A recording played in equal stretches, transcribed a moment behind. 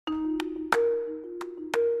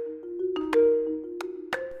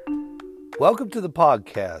Welcome to the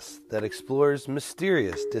podcast that explores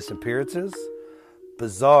mysterious disappearances,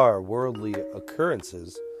 bizarre worldly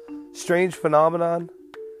occurrences, strange phenomenon,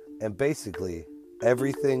 and basically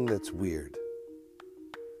everything that's weird.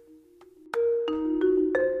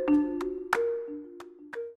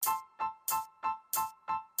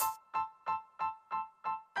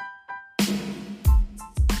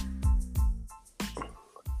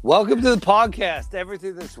 Welcome to the podcast,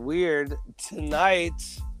 Everything That's Weird. Tonight,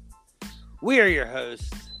 we are your hosts,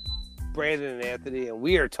 Brandon and Anthony, and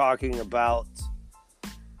we are talking about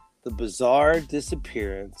the bizarre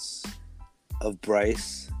disappearance of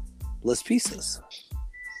Bryce Las Pisas.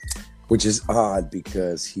 Which is odd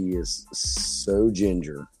because he is so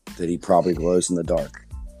ginger that he probably glows in the dark.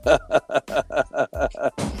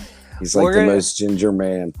 He's like the most ginger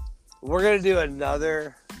man. We're going to do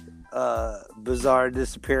another bizarre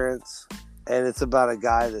disappearance, and it's about a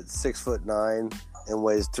guy that's 6'9" and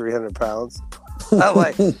weighs 300 pounds. I'm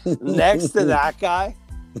like, next to that guy,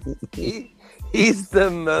 he's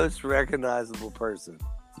the most recognizable person.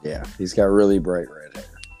 Yeah, he's got really bright red hair.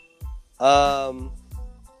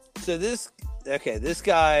 So this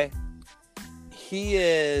guy, he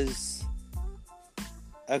is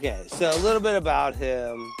okay. So a little bit about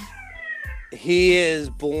him. He is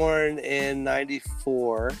born in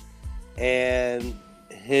 94. And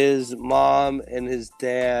his mom and his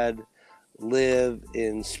dad live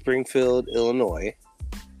in Springfield, Illinois.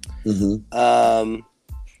 Mm-hmm.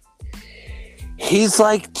 He's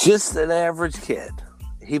like just an average kid.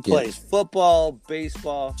 He plays football,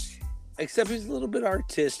 baseball, except he's a little bit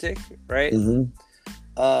artistic, right?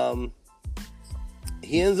 Mm-hmm.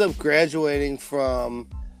 He ends up graduating from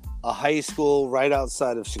a high school right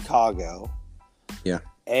outside of Chicago. Yeah.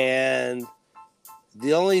 And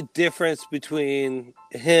the only difference between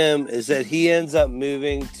him is that he ends up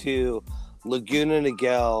moving to Laguna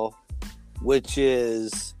Niguel, which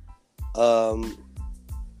is a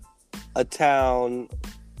town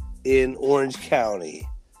in Orange County.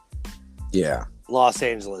 Yeah. Los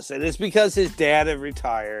Angeles. And it's because his dad had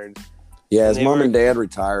retired. Yeah, his mom and dad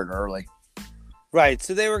retired early. Right.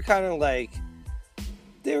 So they were kind of like,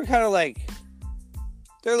 they're looking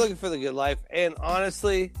for the good life. And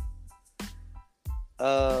honestly,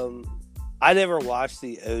 I never watched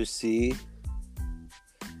the OC,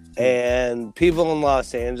 and people in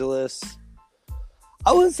Los Angeles,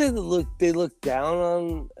 I wouldn't say they look down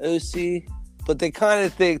on OC, but they kind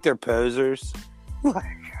of think they're posers.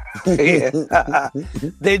 Yeah,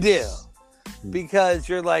 they do, because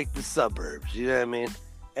you're like the suburbs, you know what I mean?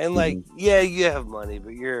 And like, yeah, you have money,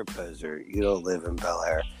 but you're a poser. You don't live in Bel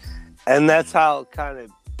Air, and that's how kind of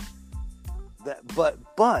that. But.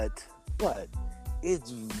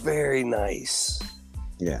 It's very nice.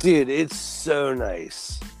 Yeah. Dude, it's so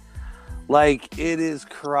nice. Like, it is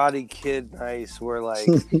Karate Kid nice, where, like,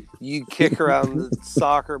 you kick around the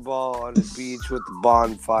soccer ball on the beach with the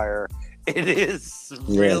bonfire. It is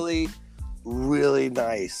really, really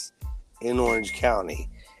nice in Orange County.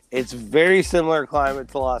 It's very similar climate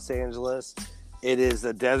to Los Angeles. It is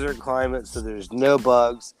a desert climate, so there's no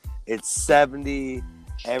bugs. It's 70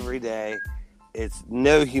 every day. It's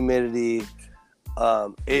no humidity.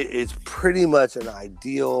 It's pretty much an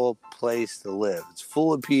ideal place to live. It's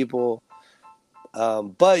full of people,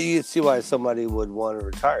 but you can see why somebody would want to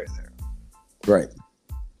retire there. Right.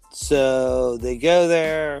 So they go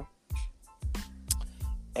there,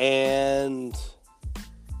 and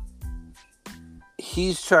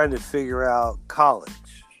he's trying to figure out college.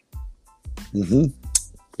 Mm-hmm.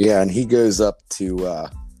 Yeah, and he goes up to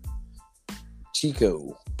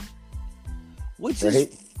Chico, which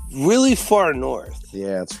is really far north.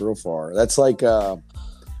 Yeah, it's real far. That's like I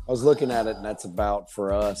was looking at it, and that's about,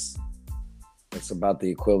 for us, that's about the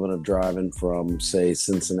equivalent of driving from, say,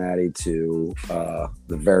 Cincinnati to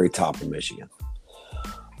the very top of Michigan.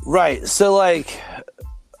 Right. So, like,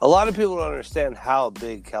 a lot of people don't understand how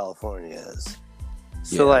big California is.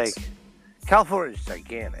 So, like, California is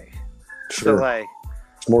gigantic. Sure. So, like,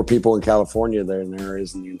 there's more people in California than there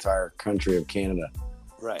is in the entire country of Canada.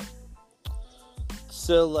 Right.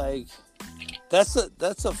 So, like, that's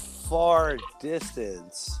a far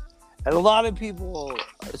distance, and a lot of people.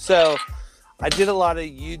 So, I did a lot of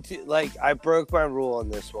YouTube. Like, I broke my rule on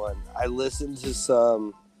this one. I listened to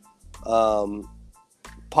some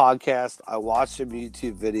podcasts. I watched some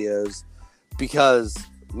YouTube videos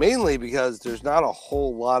mainly because there's not a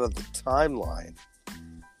whole lot of the timeline.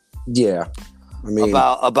 Yeah, I mean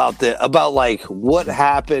about like what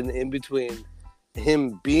happened in between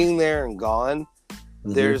him being there and gone.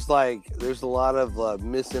 Mm-hmm. There's a lot of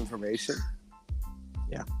misinformation.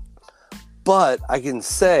 Yeah. But I can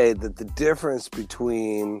say that the difference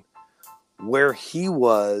between where he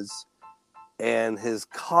was and his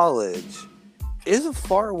college is a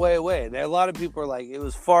far way away. And a lot of people are like, it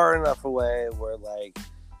was far enough away where, like,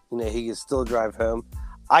 you know, he could still drive home.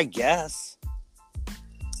 I guess.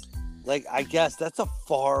 Like, I guess that's a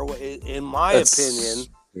far way, in my opinion.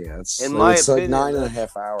 Yeah, it's in my like opinion,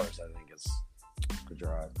 9.5 hours, I think, it's to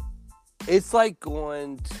drive. It's like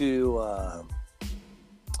going to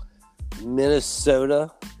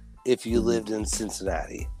Minnesota if you lived in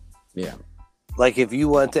Cincinnati. Yeah. Like, if you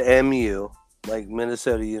went to MU, like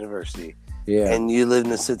Minnesota University, and you lived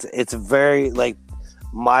in Cincinnati, it's very, like,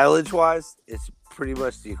 mileage-wise, it's pretty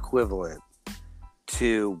much the equivalent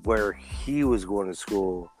to where he was going to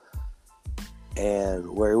school and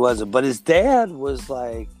where he wasn't. But his dad was,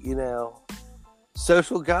 like, you know,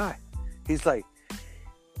 social guy. He's like,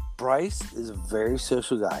 Bryce is a very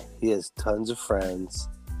social guy. He has tons of friends.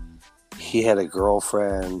 He had a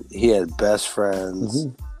girlfriend. He had best friends.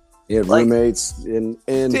 Mm-hmm. He had roommates, and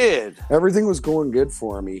everything was going good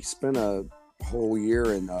for him. He spent a whole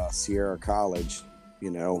year in Sierra College, you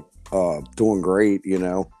know, doing great, you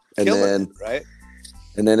know, and killing it, right?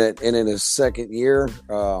 And then in his second year, it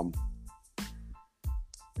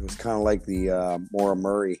was kind of like the Maura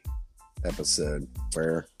Murray episode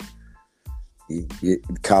where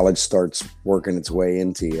college starts working its way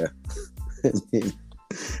into you,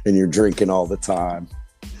 and you're drinking all the time,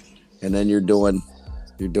 and then you're doing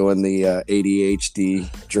the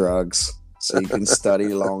ADHD drugs so you can study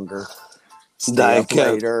longer. Diet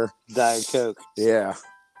Coke. Later. Diet Coke. Yeah.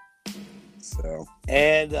 So.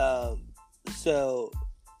 And so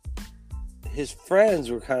his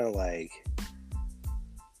friends were kind of like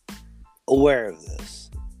aware of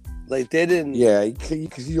this. Like, they didn't. Yeah,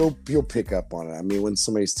 you'll pick up on it. I mean, when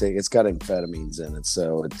somebody's taking, it's got amphetamines in it,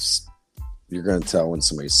 so you're going to tell when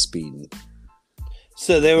somebody's speeding.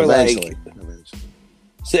 So they were Eventually.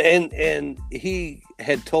 So and he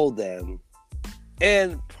had told them,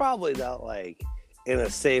 and probably not like in a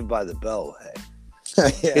Saved by the Bell way.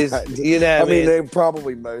 Yeah, you know, I mean, they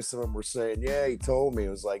probably, most of them were saying, "Yeah, he told me." It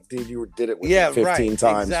was like, "Dude, you did it with 15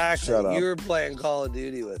 times." Exactly. Shut up. You were playing Call of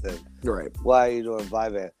Duty with him, right? Why are you doing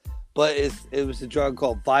Vyvanse? But it was a drug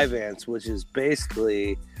called Vyvanse, which is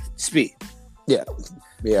basically speed. Yeah.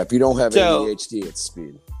 If you don't have ADHD, it's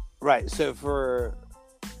speed. Right. So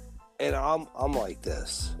and I'm like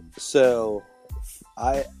this. So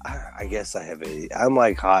I guess I have ADHD. I'm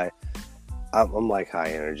like high. I'm like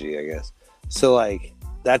high energy, I guess. So, like,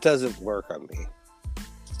 that doesn't work on me.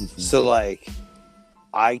 So, like,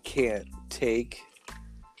 I can't take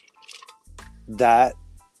that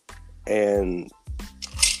and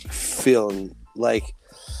feeling like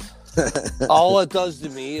all it does to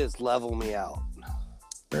me is level me out.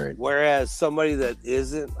 Right. Whereas somebody that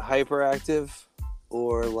isn't hyperactive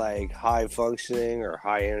or like high functioning or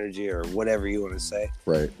high energy or whatever you want to say,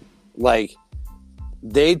 right? Like,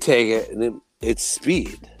 they take it and it's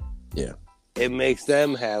speed. Yeah. It makes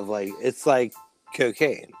them have, like, it's like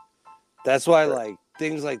cocaine. That's why, like,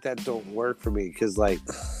 things like that don't work for me, because, like,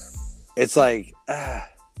 it's like,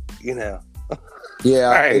 you know. Yeah,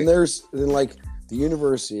 right. And like, the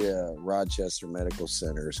University of Rochester Medical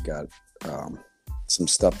Center's got some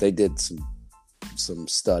stuff. They did some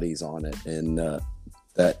studies on it, and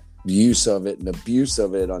that use of it and abuse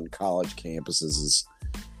of it on college campuses is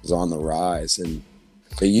on the rise, and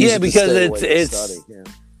they use it because to stay it's away to study. Yeah.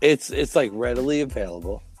 It's like readily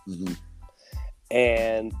available. Mm-hmm.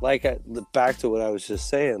 And like, back to what I was just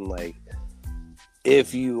saying, like,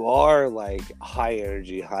 if you are like high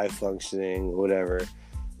energy, high functioning, whatever,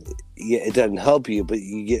 yeah, it doesn't help you, but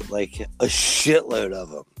you get like a shitload of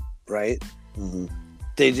them, right? Mm-hmm.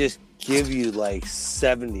 They just give you like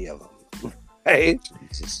 70 of them, right?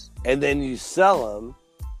 And then you sell them,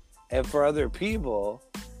 and for other people,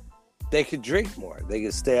 they could drink more. They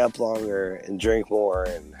could stay up longer and drink more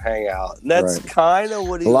and hang out. And that's kind of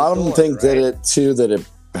what he was doing. A lot of them think that it too, that it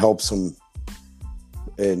helps them,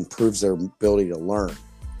 it improves their ability to learn.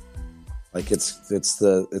 Like, it's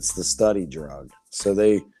the study drug. So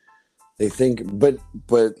they think, but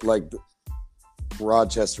like,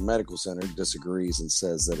 Rochester Medical Center disagrees and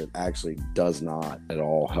says that it actually does not at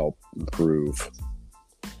all help improve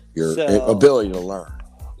your ability to learn.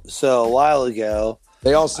 So a while ago,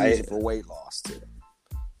 they also use it for weight loss too.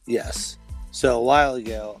 Yes. So a while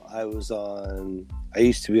ago, I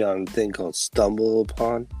used to be on a thing called Stumble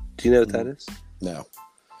Upon. Do you know what that is? No.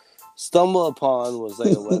 Stumble Upon was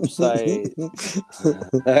like a website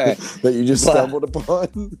that you just stumbled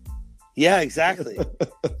upon. Yeah, exactly.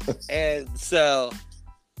 And so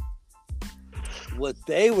what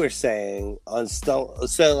they were saying on so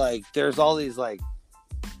like, there's all these like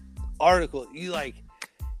articles.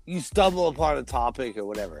 you stumble upon a topic or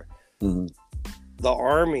whatever. Mm-hmm. The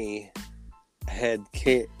Army had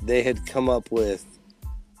come up with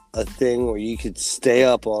a thing where you could stay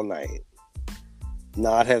up all night,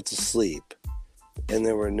 not have to sleep, and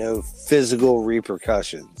there were no physical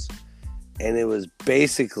repercussions. And it was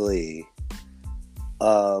basically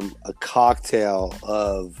a cocktail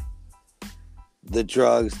of the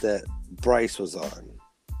drugs that Bryce was on.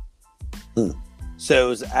 So it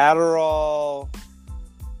was Adderall,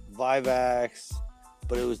 Vivax,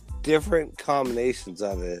 but it was different combinations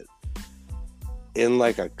of it in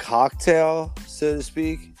like a cocktail, so to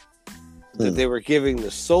speak, that they were giving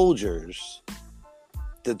the soldiers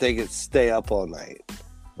that they could stay up all night.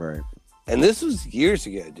 Right. And this was years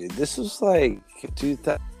ago, dude. This was like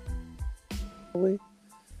 2000.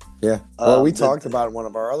 Yeah. Well, we talked about one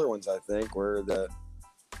of our other ones, I think, where the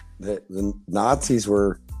Nazis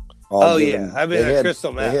were all given, I mean,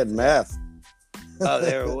 crystal meth. They had meth. Oh,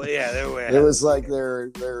 they were way It was like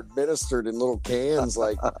they're administered in little cans,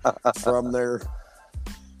 like from their.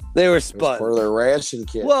 They were spun for their ration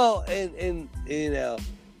kit. Well, and you know,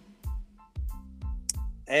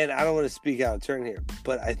 and I don't want to speak out of turn here,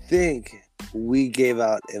 but I think we gave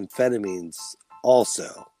out amphetamines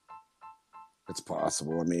also. It's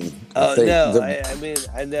possible. I mean,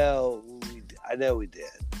 I know we did.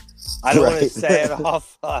 I don't want to say it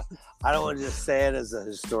off. I don't want to just say it as a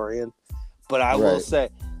historian, but I will say,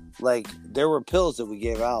 like, there were pills that we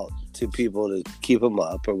gave out to people to keep them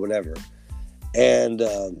up or whatever. And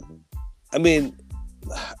I mean,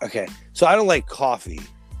 okay, so I don't like coffee.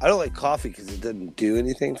 I don't like coffee because it doesn't do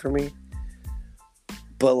anything for me.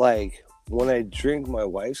 But like when I drink my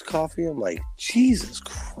wife's coffee, I'm like, Jesus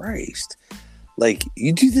Christ. Like,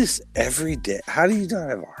 you do this every day. How do you not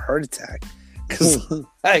have a heart attack?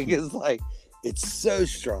 Because like, it's so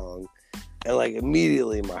strong. And like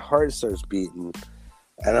immediately my heart starts beating.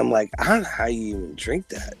 And I'm like, I don't know how you even drink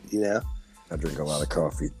that, you know? I drink a lot of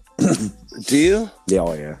coffee. Do you? Yeah,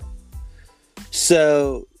 oh yeah.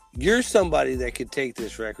 So you're somebody that could take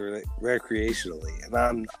this recreationally,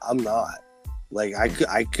 and I'm not. Like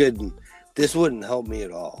I couldn't. This wouldn't help me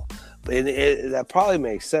at all. But that probably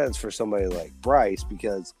makes sense for somebody like Bryce,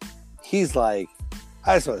 because he's like,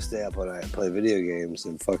 I just want to stay up all night and play video games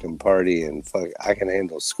and fucking party and I can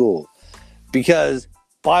handle school, because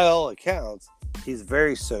by all accounts he's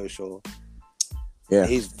very social. Yeah,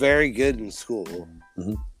 he's very good in school.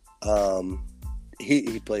 Mm-hmm.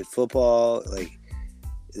 He played football. Like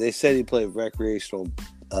they said, he played recreational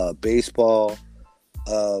baseball.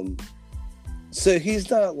 So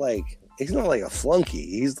he's not like a flunky.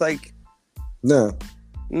 He's like no.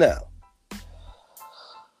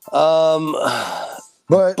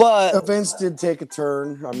 But events did take a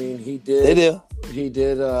turn. I mean, he did. They do. He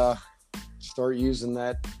did start using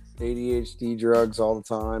that ADHD drugs all the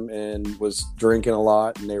time and was drinking a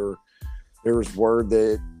lot. And there was word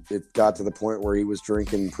that it got to the point where he was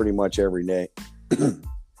drinking pretty much every day and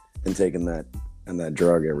taking that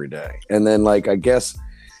drug every day. And then, like, I guess,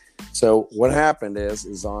 so what happened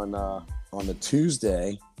is on the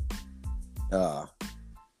Tuesday,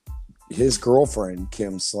 his girlfriend,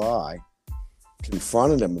 Kim Sly,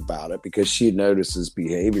 confronted him about it because she noticed his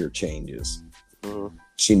behavior changes. Mm-hmm.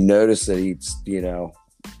 She noticed that he's,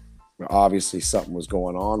 obviously something was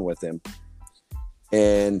going on with him.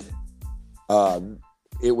 And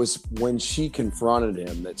it was when she confronted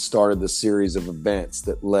him that started the series of events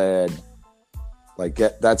that led, like,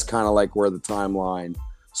 that's kind of like where the timeline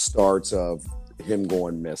starts of him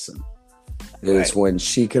going missing. It's when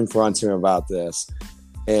she confronts him about this,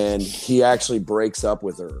 and he actually breaks up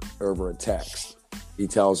with her over a text. He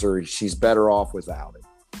tells her she's better off without it.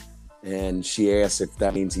 And she asks if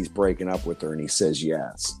that means he's breaking up with her, and he says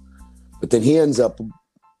yes. But then he ends up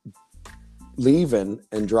leaving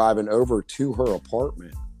and driving over to her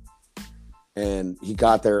apartment. And he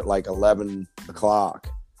got there at like 11 o'clock.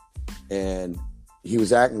 And he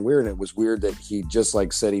was acting weird. And it was weird that he just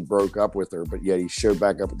like said he broke up with her, but yet he showed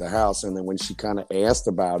back up at the house. And then when she kind of asked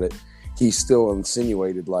about it, he still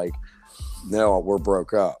insinuated like, no, we're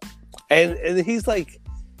broke up. And he's like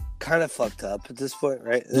kind of fucked up at this point,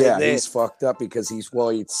 right? Yeah, he's fucked up because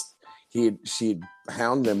she'd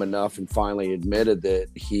hounded him enough and finally admitted that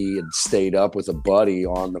he had stayed up with a buddy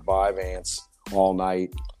on the Vyvanse all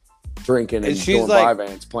night, drinking and doing like,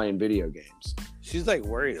 Vyvanse, playing video games. She's like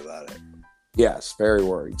worried about it. Yes, very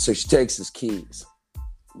worried. So she takes his keys.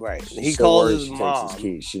 Right. He calls his mom. Takes his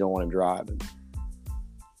keys. She don't want him driving.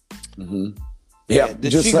 Mm-hmm. Yeah,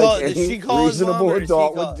 just like any reasonable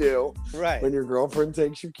adult would do. Right. When your girlfriend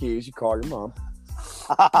takes your keys, you call your mom.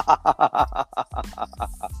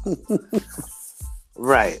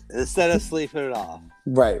 Right. Instead of sleeping it off.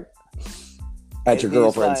 Right. At your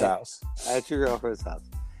girlfriend's house. At your girlfriend's house.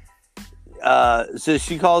 So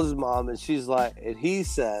she calls his mom and she's like, and he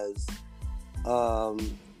says,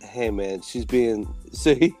 hey man, she's being,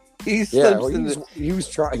 so he slips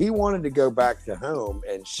he wanted to go back to home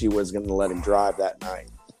and she was going to let him drive that night.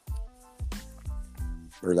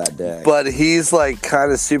 Or that day. But he's like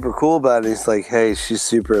kind of super cool about it. He's like, hey, she's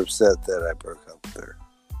super upset that I broke up with her.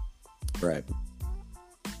 Right.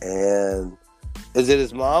 And is it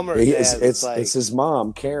his mom or his dad? It's his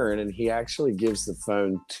mom, Karen, and he actually gives the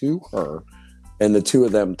phone to her, and the two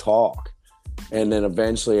of them talk. And then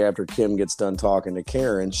eventually, after Kim gets done talking to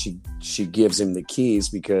Karen, she gives him the keys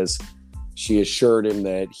because she assured him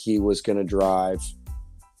that he was going to drive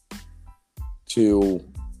to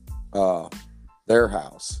their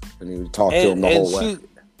house, and he would talk to him the whole way.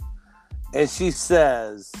 And she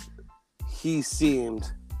says he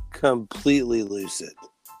seemed completely lucid.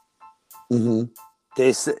 Mm-hmm.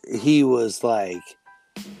 They said he was like,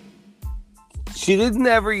 she didn't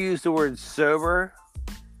ever use the word sober,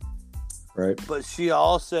 right? But she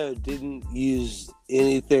also didn't use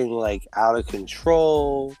anything like out of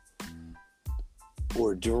control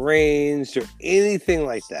or deranged or anything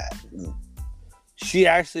like that. Mm. She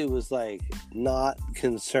actually was like not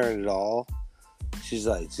concerned at all. She's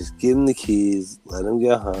like, just give him the keys, let him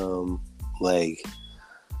go home, like.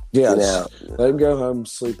 Yeah, let him go home,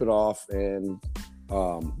 sleep it off, and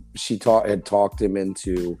she had talked him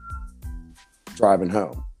into driving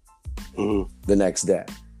home the next day.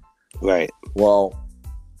 Right. Well,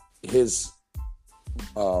 his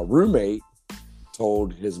roommate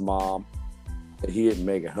told his mom that he didn't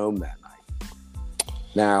make it home that night.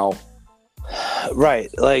 Now, right,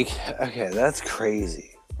 like, okay, that's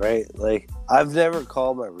crazy, right? Like, I've never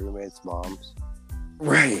called my roommates' moms.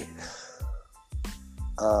 Right.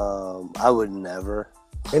 I would never.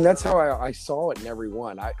 And that's how I saw it in every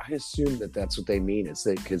one. I assume that that's what they mean. Is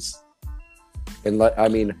that because, I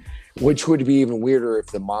mean, which would be even weirder if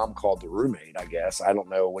the mom called the roommate, I guess. I don't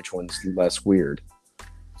know which one's less weird.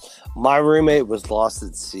 My roommate was lost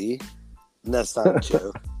at sea, and that's not a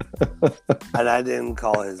joke. And I didn't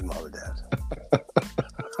call his mom and dad.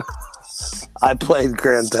 I played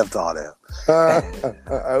Grand Theft Auto. I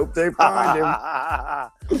hope they find him.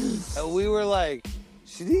 And we were like,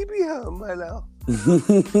 should he be home by now?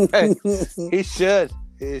 He should.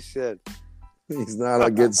 He's not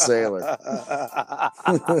a good sailor.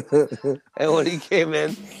 And when he came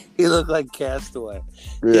in, he looked like Castaway.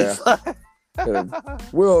 Yeah.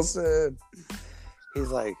 Wilson. He's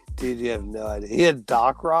like, dude, you have no idea. He had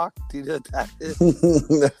Doc Rock. Do you know what that is?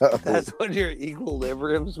 No. That's when your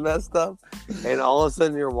equilibrium's messed up, and all of a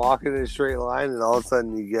sudden you're walking in a straight line, and all of a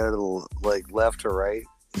sudden you go to like left or right.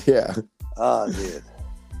 Yeah. Oh, dude.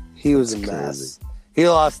 He was a mess. He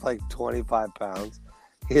lost like 25 pounds.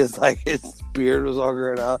 He was like, his beard was all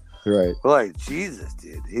grown out. Right. We're like, Jesus,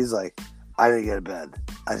 dude. He's like, I need to go to bed.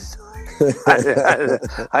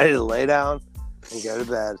 I need to lay down and go to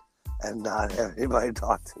bed and not have anybody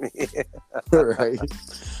talk to me. Right.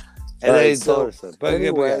 And then he told us that. But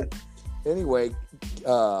anyway,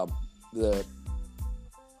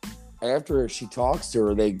 after she talks to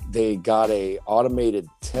her, they got a automated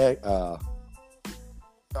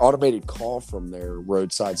call from their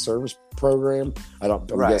roadside service program. I'm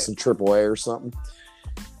guessing AAA or something,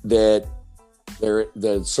 that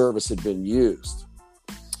the service had been used.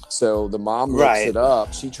 So the mom looks it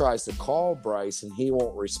up. She tries to call Bryce and he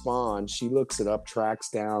won't respond. She looks it up, tracks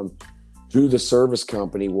down who the service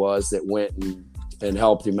company was that went and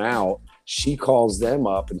helped him out. She calls them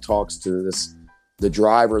up and talks to the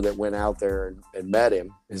driver that went out there and met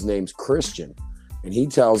him. His name's Christian. And he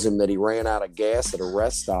tells him that he ran out of gas at a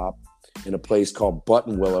rest stop in a place called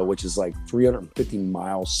Buttonwillow, which is like 350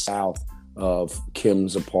 miles south of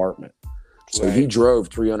Kim's apartment. So he drove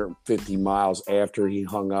 350 miles after he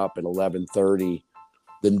hung up at 11:30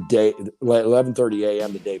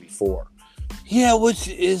 a.m. the day before. Yeah, which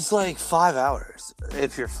is like 5 hours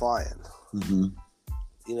if you're flying. Mm-hmm.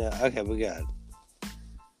 You know, okay, we got it.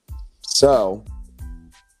 So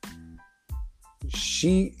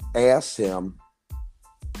she asked him,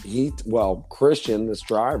 Christian, this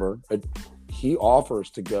driver, he offers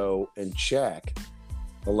to go and check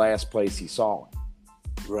the last place he saw him.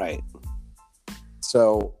 Right.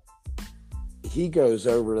 So he goes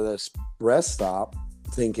over to this rest stop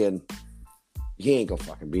thinking he ain't gonna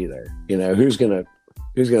fucking be there. You know, who's gonna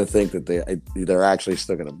think that they're actually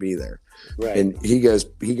still gonna be there? Right. And he goes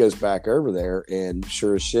back over there, and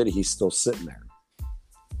sure as shit, he's still sitting there.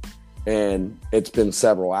 And it's been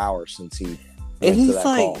several hours since he. And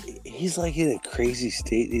he's like in a crazy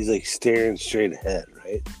state. He's like staring straight ahead,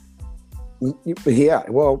 right? Yeah.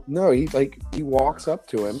 Well, no, he walks up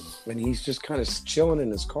to him and he's just kind of chilling in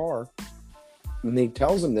his car. And he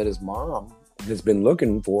tells him that his mom has been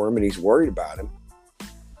looking for him and he's worried about him.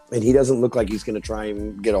 And he doesn't look like he's going to try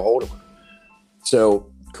and get a hold of him.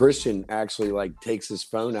 So Christian actually takes his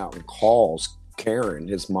phone out and calls Karen,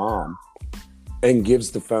 his mom, and gives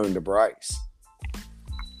the phone to Bryce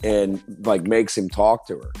and makes him talk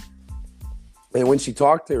to her. And when she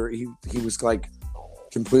talked to her, he was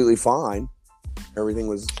completely fine.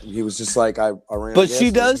 He was just I ran. But she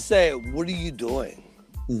does say, "What are you doing?"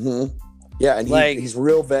 Mm-hmm. Yeah, and he's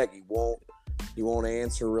real vague. He won't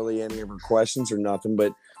answer really any of her questions or nothing.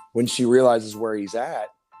 But when she realizes where he's at,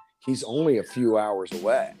 he's only a few hours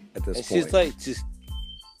away at this point. She's like, just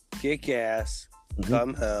get gas,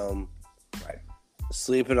 come home, right?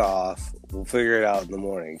 Sleep it off. We'll figure it out in the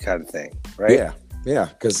morning, kind of thing, right? Yeah.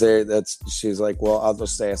 Because she's like, well, I'll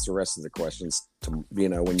just ask the rest of the questions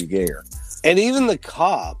when you get here. And even the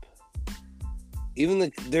cop,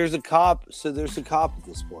 there's a cop. So there's a cop at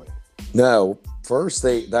this point. No, first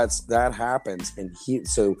that happens, and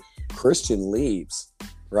so Christian leaves,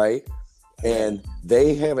 right? And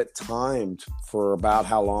they have it timed for about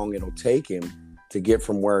how long it'll take him to get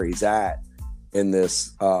from where he's at in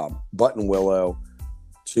this Button Willow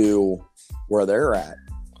to where they're at.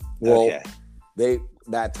 Well,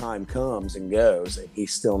 that time comes and goes, and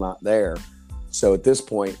he's still not there. So at this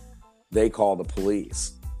point, they call the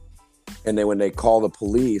police. And then when they call the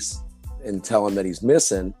police and tell him that he's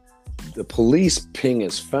missing, the police ping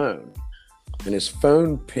his phone. And his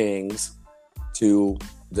phone pings to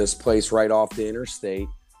this place right off the interstate,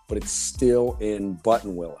 but it's still in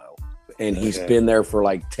Button Willow. And he's been there for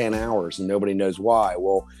 10 hours and nobody knows why.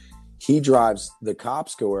 Well, the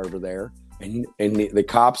cops go over there, and the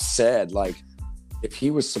cops said, if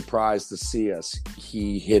he was surprised to see us,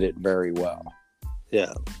 he hit it very well.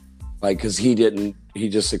 Yeah. Because he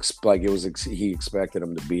expected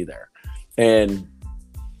him to be there. And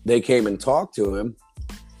they came and talked to him,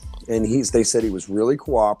 and they said he was really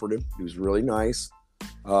cooperative. He was really nice.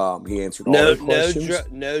 He answered all the questions.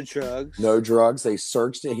 No drugs. No drugs. They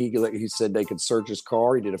searched it. He said they could search his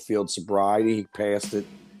car. He did a field sobriety. He passed it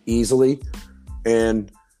easily.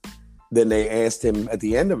 And then they asked him at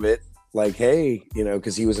the end of it, hey,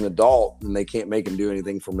 because he was an adult and they can't make him do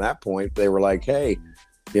anything from that point. They were like, hey,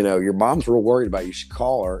 your mom's real worried about you. You should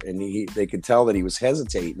call her. And they could tell that he was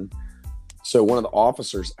hesitating. So one of the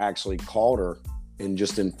officers actually called her and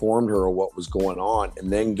just informed her of what was going on,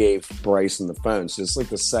 and then gave Bryson the phone. So it's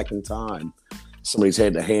the second time somebody's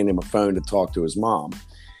had to hand him a phone to talk to his mom.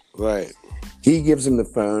 Right. He gives him the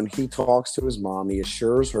phone. He talks to his mom. He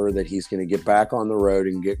assures her that he's going to get back on the road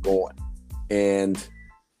and get going. And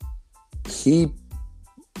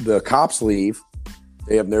the cops leave.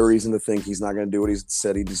 They have no reason to think he's not going to do what he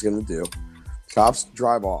said he's going to do. Cops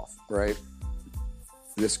drive off, right?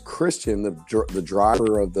 This Christian, the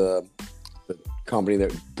driver of the company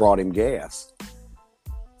that brought him gas,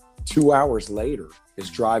 2 hours later is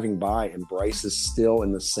driving by, and Bryce is still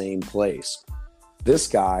in the same place. This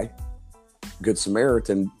guy, Good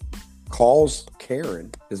Samaritan, calls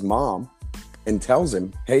Karen, his mom, and tells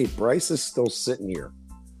him, hey, Bryce is still sitting here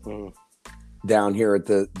down here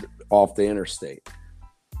off the interstate.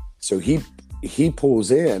 So he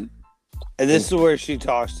pulls in, and this is where she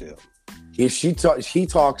talks to him. He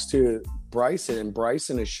talks to Bryson, and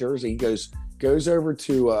Bryson assures he goes over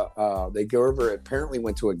to they go over, apparently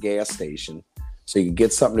went to a gas station so he could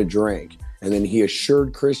get something to drink. And then he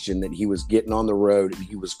assured Christian that he was getting on the road and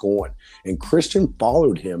he was going. And Christian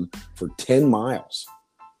followed him for 10 miles.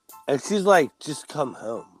 And she's like, just come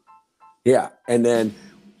home. Yeah. And then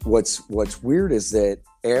what's weird is that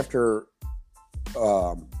after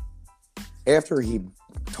he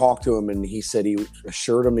talked to him and he said he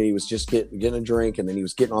assured him that he was just getting a drink, and then he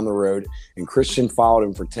was getting on the road, and Christian followed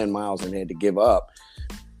him for 10 miles and had to give up.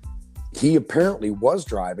 He apparently was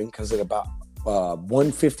driving, because at about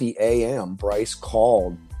 1:50 a.m. Bryce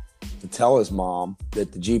called to tell his mom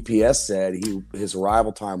that the GPS said his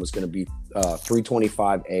arrival time was going to be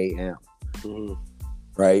 3:25 a.m. Mm-hmm.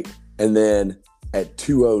 Right? And then at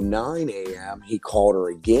 2:09 a.m. he called her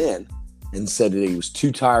again and said that he was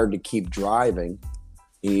too tired to keep driving.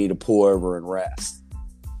 He needed to pull over and rest.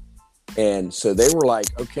 And so they were like,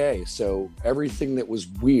 okay, so everything that was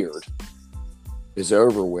weird is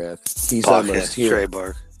over with. He's almost here. Trey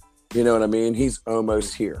Bark. You know what I mean? He's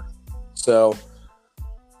almost here. So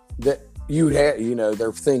that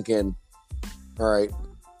they're thinking, all right,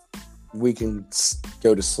 we can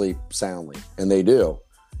go to sleep soundly. And they do.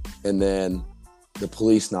 And then the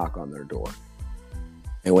police knock on their door.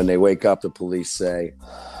 And when they wake up, the police say,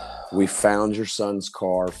 We found your son's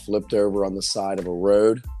car flipped over on the side of a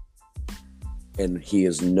road, and he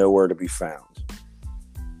is nowhere to be found.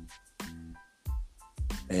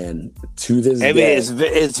 And to this day,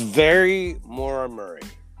 it's very Maura Murray.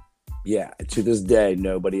 Yeah, to this day,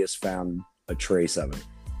 nobody has found a trace of him.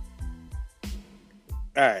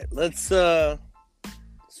 All right, let's. So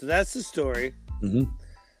that's the story. Mm-hmm.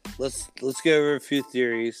 Let's go over a few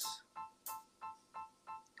theories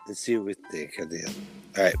and see what we think at the end.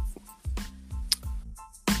 All right.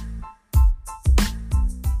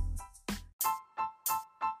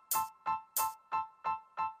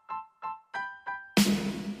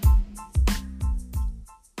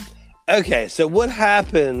 Okay, so what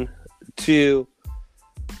happened to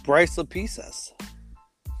Bryce Lapisas?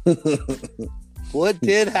 What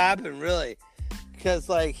did happen, really? Because,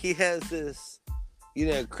 like, he has this,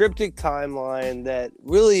 cryptic timeline that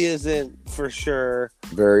really isn't for sure.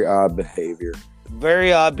 Very odd behavior.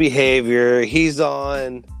 Very odd behavior. He's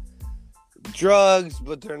on drugs,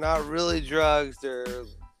 but they're not really drugs.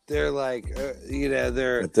 They're like,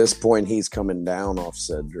 they're... At this point, he's coming down off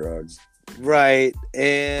said drugs. Right.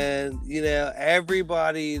 And,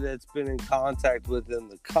 everybody that's been in contact with him,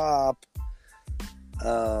 the cop,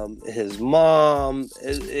 his mom,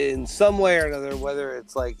 in some way or another, whether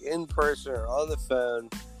it's like in person or on the phone,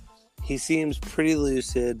 he seems pretty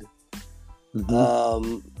lucid.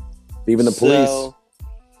 Mm-hmm. Even the police. So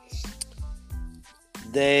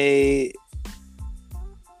they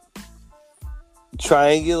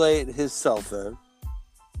triangulate his cell phone.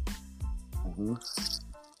 Mm-hmm.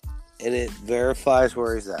 And it verifies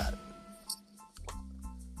where he's at.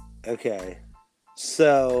 Okay.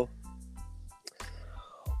 So,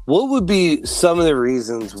 what would be some of the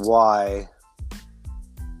reasons why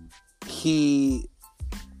he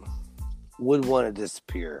would want to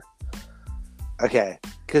disappear? Okay.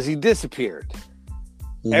 Because he disappeared.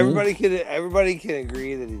 Mm-hmm. Everybody can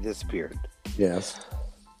agree that he disappeared. Yes.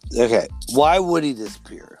 Okay. Why would he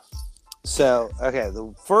disappear? So, okay.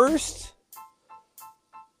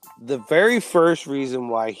 The very first reason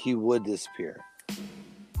why he would disappear,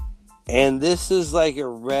 and this is like a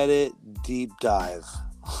Reddit deep dive.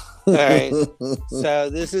 All right.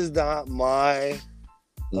 So this is not my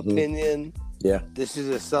opinion. Yeah. This is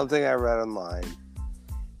just something I read online.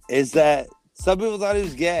 Is that some people thought he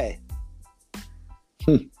was gay.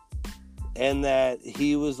 And that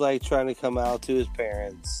he was like trying to come out to his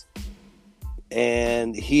parents.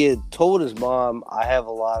 And he had told his mom, I have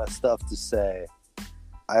a lot of stuff to say.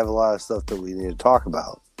 I have a lot of stuff that we need to talk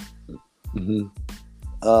about. Mm-hmm.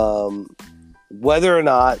 Whether or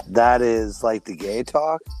not that is like the gay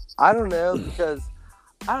talk, I don't know, because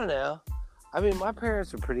I don't know. I mean, my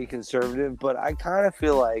parents are pretty conservative, but I kind of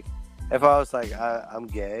feel like if I was like, I'm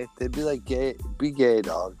gay, they'd be like, "Gay, be gay,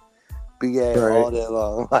 dog, be gay all day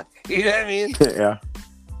long." Like, you know what I mean? Yeah.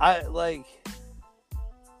 I like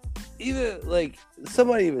even like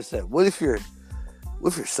somebody even said, "What if your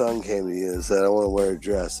son came to you and said, I want to wear a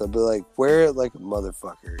dress?" I'd be like, wear it like a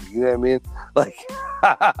motherfucker. You know what I mean? Like,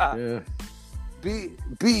 yeah. Be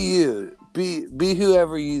you. Be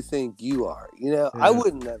whoever you think you are. Yeah. I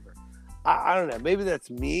wouldn't ever. I don't know. Maybe that's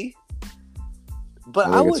me. But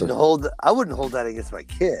I wouldn't hold that against my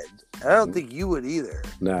kid. I don't think you would either.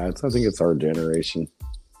 No, I think it's our generation.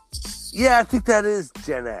 Yeah, I think that is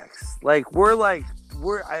Gen X. Like, I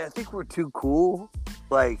think we're too cool.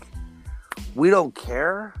 Like, we don't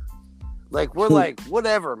care. Like, we're like,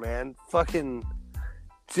 whatever, man. Fucking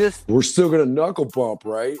just... We're still going to knuckle bump,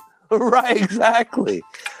 right? Right, exactly.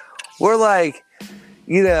 We're like,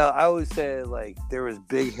 I always say, like, there was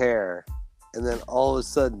big hair, and then all of a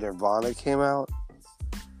sudden Nirvana came out.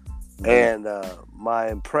 And my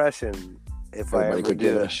impression, if I ever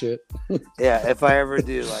do that shit. Yeah, if I ever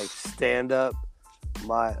do, like, stand-up,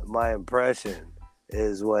 my impression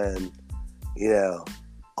is when,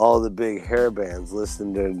 all the big hair bands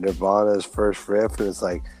listen to Nirvana's first riff, and it's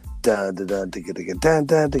like dun dun dun dun dun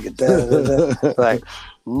dun dun dun dun, like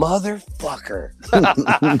motherfucker.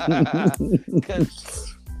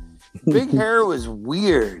 Because big hair was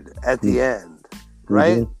weird at the end,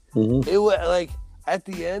 right? Mm-hmm. It was like at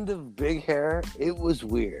the end of Big Hair, it was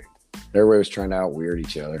weird. Everybody was trying to out weird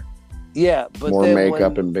each other. Yeah, but more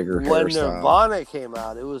makeup and bigger hairstyle. When Nirvana came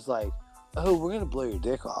out, it was like, oh, we're gonna blow your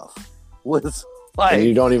dick off. Was like, and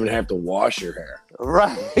you don't even have to wash your hair.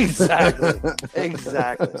 Right, exactly.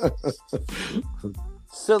 Exactly.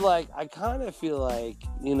 So, like, I kind of feel like,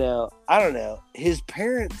 I don't know, his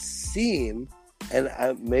parents seem, and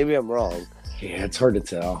maybe I'm wrong. Yeah, it's hard to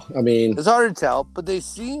tell. I mean, it's hard to tell, but they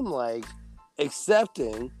seem like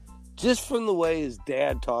accepting just from the way his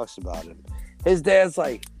dad talks about him. His dad's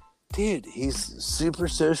like, dude, he's a super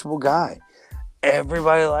sociable guy.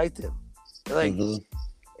 Everybody liked him. Like,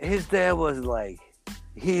 his dad wasn't like,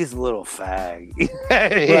 he's a little fag.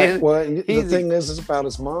 Right. Well, the thing is about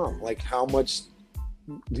his mom. Like, how much?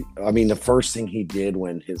 I mean, the first thing he did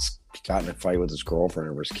when he got in a fight with his girlfriend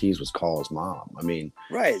over his keys was call his mom. I mean,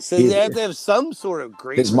 right. So they have to have some sort of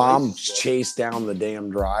great. His mom chased down the damn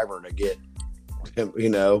driver to get him,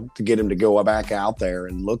 to get him to go back out there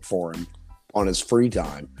and look for him on his free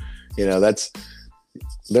time.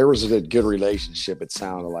 There was a good relationship, it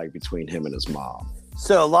sounded like, between him and his mom.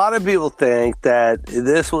 So a lot of people think that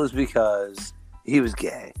this was because he was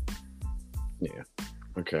gay. Yeah.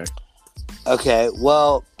 Okay. Okay.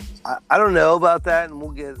 Well, I don't know about that, and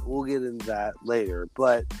we'll get into that later.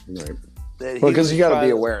 But right. Because you got to be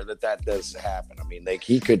aware that does happen. I mean, like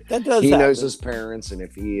he knows his parents, and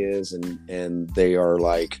if he is, and they are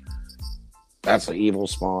like, that's an evil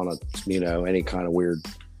spawn of any kind of weird.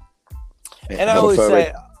 And I always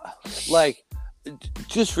say, like,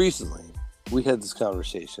 just recently we had this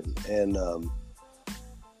conversation, and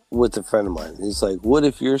with a friend of mine, he's like, "What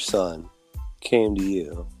if your son came to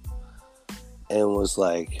you and was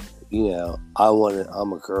like,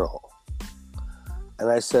 I'm a girl?" And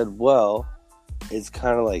I said, "Well, it's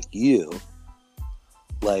kind of like you.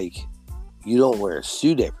 Like, you don't wear a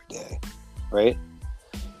suit every day, right?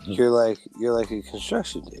 Mm-hmm. You're like a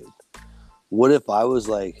construction dude. What if I was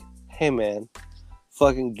like, hey man,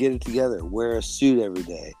 fucking get it together. Wear a suit every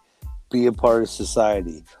day. Be a part of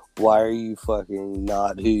society. Why are you fucking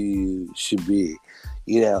not who you should be?"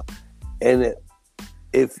 And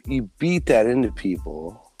if you beat that into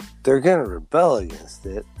people, they're gonna rebel against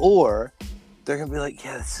it, or they're gonna be like,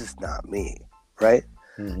 "Yeah, this is not me," right?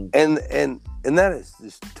 Mm-hmm. And that is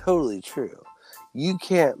just totally true. You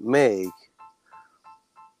can't make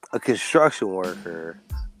a construction worker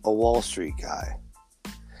a Wall Street guy.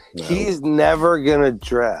 No. He's never gonna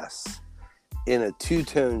dress in a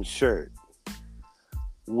two-tone shirt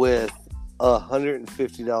with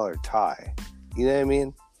 $150 tie. You know what I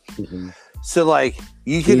mean? Mm-hmm. So like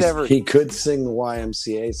he could sing the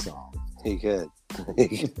YMCA song. He could.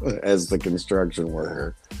 As the construction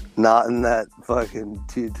worker. Not in that fucking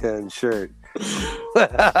two-tone shirt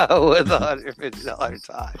with $150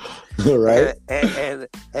 tie. Right. And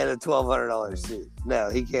a $1,200 suit. No,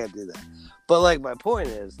 he can't do that. But like my point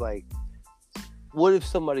is, like, what if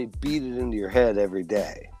somebody beat it into your head every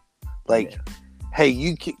day? Like, hey,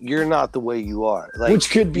 you're not the way you are. Like, which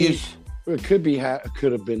could be could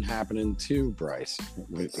have been happening too, Bryce.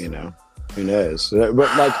 Who knows? But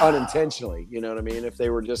like unintentionally, you know what I mean? If they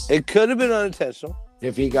were just, it could have been unintentional.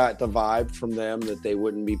 If he got the vibe from them that they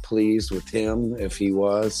wouldn't be pleased with him if he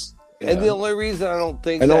was. And the only reason I don't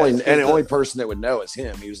think the only person that would know is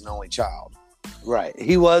him. He was an only child. Right.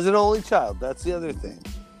 He was an only child. That's the other thing.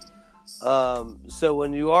 So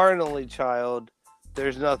when you are an only child,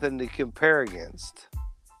 there's nothing to compare against.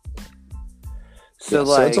 So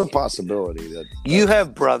it's a possibility that you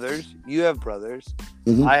have brothers.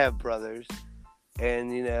 Mm-hmm. I have brothers.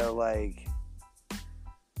 And,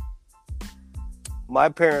 my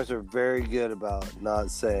parents are very good about not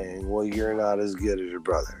saying, well, you're not as good as your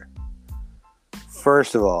brother.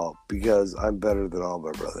 First of all, because I'm better than all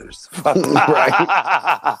my brothers. Right?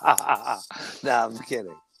 No, I'm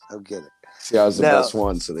kidding. See, I was the best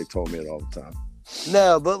one, so they told me it all the time.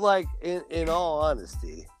 No, but like, in all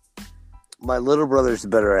honesty, my little brother's a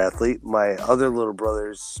better athlete. My other little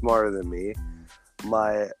brother's smarter than me.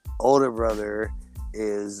 My older brother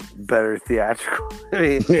is better theatrical. I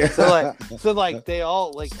mean, so like they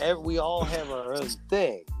all we all have our own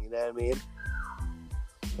thing. You know what I mean?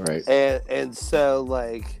 Right. And so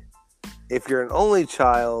like, if you're an only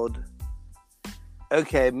child,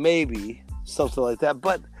 okay, maybe something like that.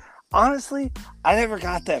 But honestly, I never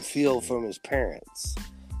got that feel from his parents.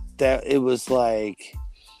 That it was like,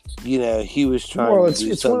 he was trying to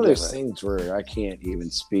do it's one of those things where I can't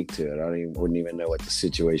even speak to it. Wouldn't even know what the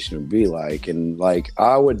situation would be like. And like,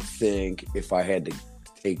 I would think if I had to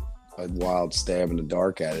take a wild stab in the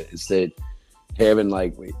dark at it, is that having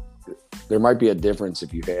there might be a difference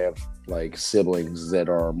if you have like siblings that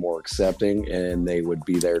are more accepting and they would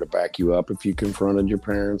be there to back you up if you confronted your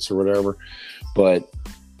parents or whatever. But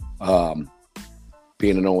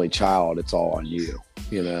being an only child, it's all on you,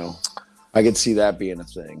 I could see that being a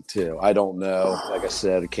thing too. I don't know. Like I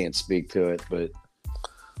said, I can't speak to it, but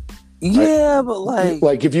but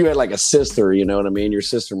like if you had like a sister, you know what I mean? Your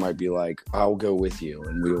sister might be like, "I'll go with you,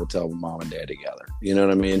 and we will tell mom and dad together." You know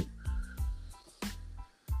what I mean?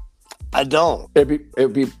 I don't.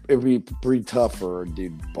 It'd be pretty tough for a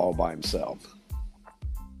dude all by himself.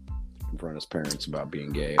 confront his parents about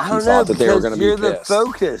being gay. I If don't he know, thought that they were because going to be you're the pissed.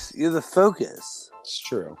 focus. You're the focus. It's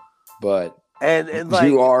true, but And like,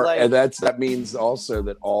 you are, like, and that means also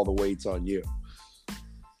that all the weight's on you.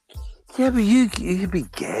 yeah, but you could be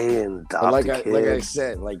gay and adopt But like a kid. like I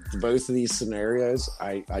said, like both of these scenarios,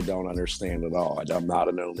 I don't understand at all. I'm not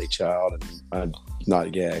an only child, and I'm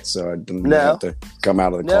not gay, so I don't have to come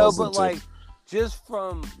out of the closet. No, but like, just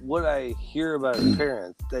from what I hear about his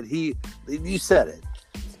parents, that you said it,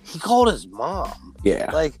 he called his mom.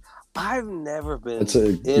 Yeah, Like, I've never been.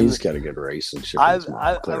 He's got a good relationship. I've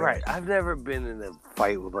never been in a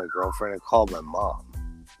fight with my girlfriend and called my mom.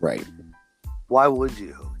 Right. Why would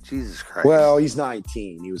you? Jesus Christ. Well, he's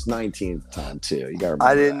 19. He was 19 at the time too. You got to remember.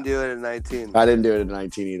 I didn't do it at 19. I didn't do it at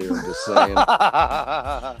 19 either. I'm just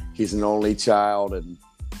saying. He's an only child, and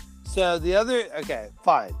so the other. Okay,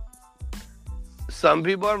 fine. Some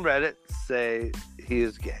people on Reddit say he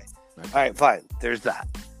is gay. Okay. All right, fine. There's that.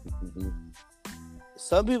 Mm-hmm.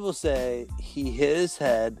 Some people say he hit his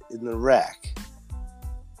head in the wreck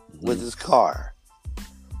with his car,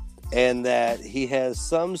 and that he has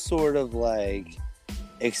some sort of like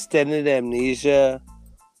extended amnesia,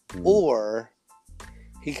 or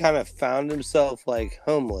he kind of found himself like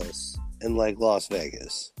homeless in like Las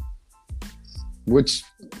Vegas. Which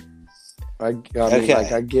I mean,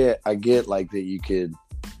 like I get like that you could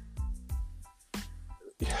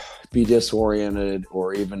be disoriented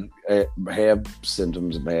or even have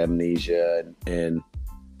symptoms of amnesia and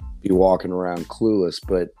be walking around clueless,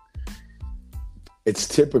 but it's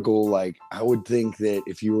typical. Like, I would think that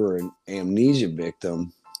if you were an amnesia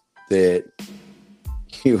victim, that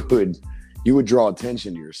you would draw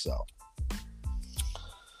attention to yourself.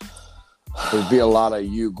 There'd be a lot of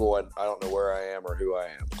you going, I don't know where I am or who I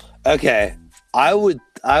am. Okay, I would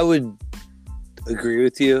agree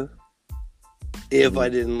with you if I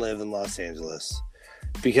didn't live in Los Angeles,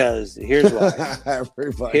 because here's why.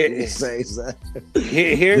 Everybody says that.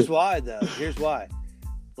 Here's why, though. Here's why.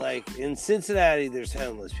 Like, in Cincinnati, there's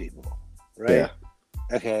homeless people, right? Yeah.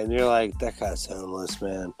 Okay, and you're like, that guy's homeless,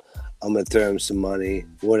 man. I'm going to throw him some money,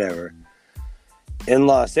 whatever. In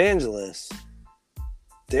Los Angeles,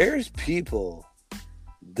 there's people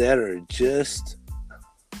that are just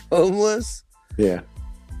homeless. Yeah.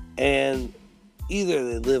 And either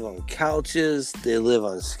they live on couches, they live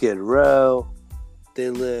on Skid Row, they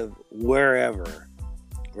live wherever,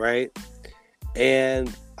 right?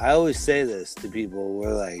 And I always say this to people,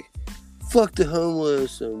 we're like, fuck the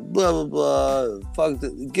homeless and blah, blah, blah,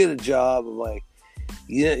 and get a job. I'm like,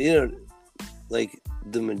 you know, like,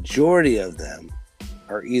 the majority of them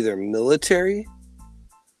are either military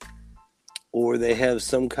or they have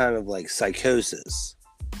some kind of like psychosis.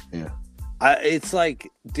 Yeah. It's like,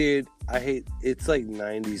 dude, it's like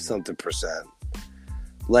 90 something percent.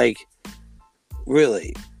 Like,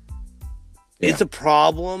 really, it's a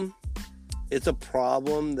problem. It's a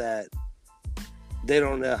problem that they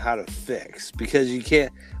don't know how to fix, because we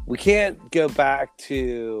can't go back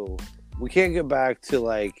to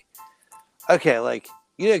like, okay, like,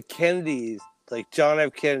 you know, Kennedy's, like John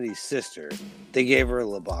F. Kennedy's sister, they gave her a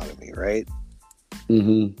lobotomy, right?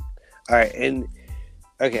 Mm-hmm. All right. And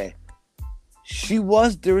okay,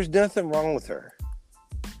 there was nothing wrong with her.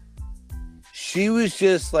 She was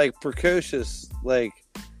just like precocious, like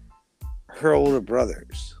her older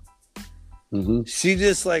brothers. Mm-hmm. She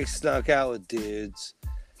just like snuck out with dudes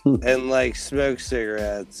and like smoked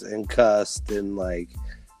cigarettes and cussed and like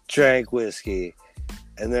drank whiskey.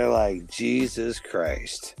 And they're like, Jesus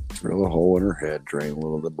Christ. Drill a hole in her head, drain a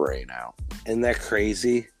little of the brain out. Isn't that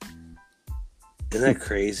crazy? Isn't that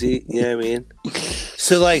crazy? You know what I mean?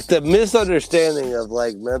 So, like, the misunderstanding of,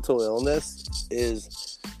 like, mental illness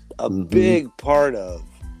is a big part of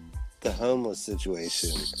the homeless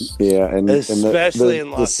situation. Yeah, and especially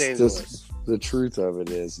in Los Angeles. The truth of it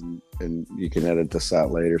is, and you can edit this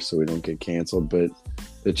out later so we don't get canceled, but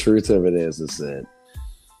the truth of it is that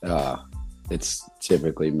it's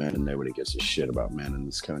typically men, and nobody gives a shit about men in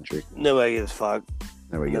this country. Nobody gives a fuck.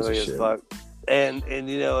 Nobody gives a shit. Fuck. And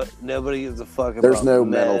you know what? Nobody gives a fuck about There's no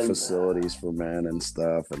men. mental facilities for men and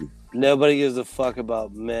stuff, and nobody gives a fuck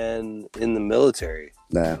about men in the military.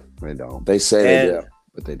 Nah, they don't. They say they do,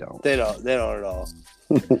 but they don't. They don't at all.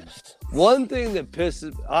 One thing that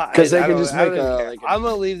pisses, because they can just make I'm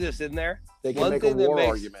gonna leave this in there. They can make a war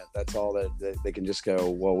argument. That's all that they can just go,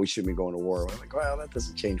 well, we shouldn't be going to war. I'm like, well, that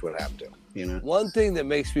doesn't change what happened to him, you know? One thing that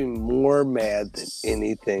makes me more mad than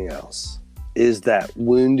anything else is that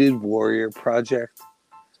Wounded Warrior Project.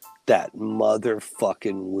 That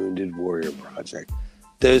motherfucking Wounded Warrior Project.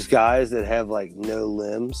 Those guys that have like no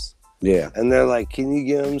limbs. Yeah. And they're like, can you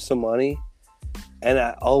give them some money? And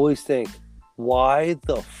I always think, why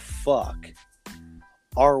the fuck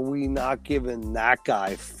are we not giving that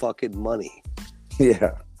guy fucking money?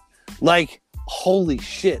 Yeah. Like, holy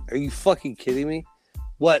shit. Are you fucking kidding me?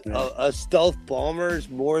 What, Yeah. a stealth bomber is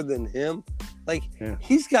more than him? Like, Yeah.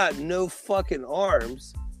 he's got no fucking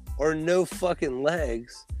arms or no fucking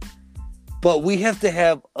legs, but we have to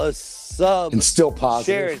have a sub And still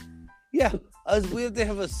positive. charity. Yeah, we have to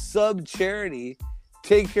have a sub charity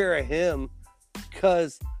take care of him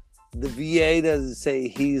because the VA doesn't say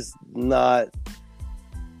he's not,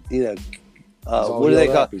 you know, what do they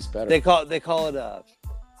call? He's better. They call it a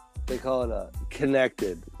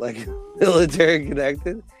connected, like military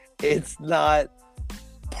connected. It's not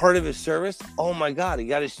part of his service. Oh my god, he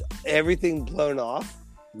got everything blown off,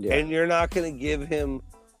 Yeah. and you're not going to give him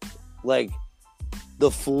like the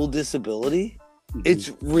full disability. Mhm.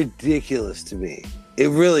 It's ridiculous to me. It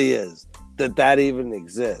really is that even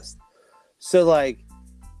exists. So like,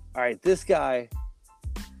 all right, this guy.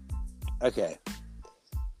 Okay,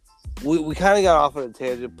 we kind of got off on a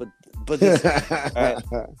tangent, but this, right.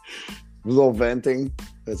 A little venting.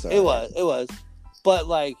 That's all it right. was, but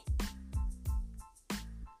like,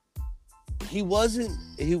 he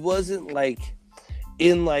wasn't like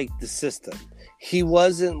in like the system. He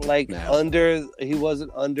wasn't like No. he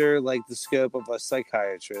wasn't under like the scope of a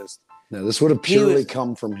psychiatrist. No, this would have purely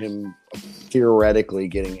come from him theoretically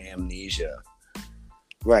getting amnesia.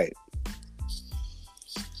 Right.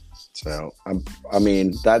 So I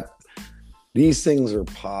mean that these things are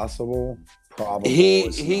possible. Probably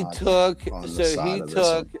He took he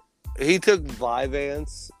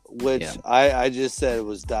Vyvanse, which Yeah. I just said it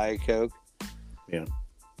was Diet Coke. Yeah.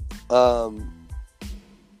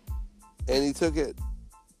 And he took it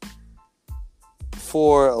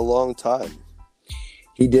for a long time.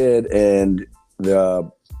 He did, and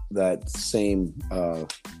that same the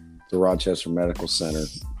Rochester Medical Center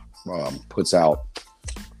puts out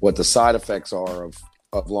what the side effects are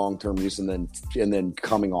of long-term use, and then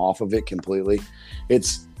coming off of it completely.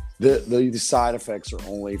 It's the side effects are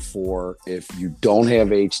only for if you don't have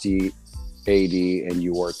HDAD and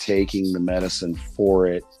you are taking the medicine for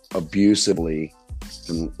it abusively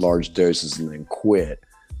in large doses and then quit.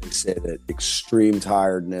 They say that extreme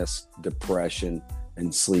tiredness, depression,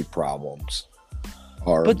 and sleep problems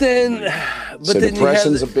are. But then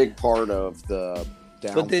depression's a big part of the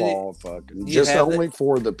downfall of fucking. Just only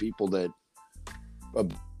for the people that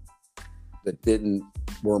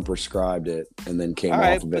weren't prescribed it and then came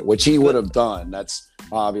off of it, which he would have done. That's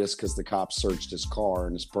obvious because the cops searched his car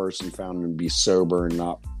and this person found him to be sober and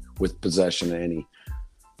not with possession of any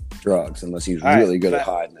drugs, unless he's really good at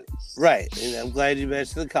hiding it. Right, and I'm glad you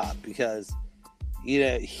mentioned the cop because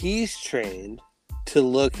he's trained to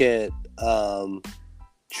look at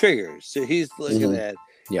triggers. So he's looking at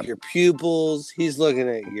your pupils. He's looking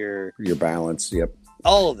at your balance. Yep,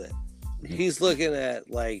 all of it. He's looking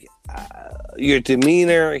at like your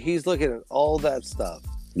demeanor. He's looking at all that stuff.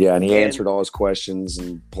 Yeah, and he answered all his questions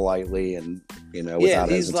and politely and without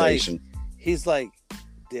hesitation. He's like,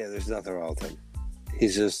 yeah, there's nothing wrong with him.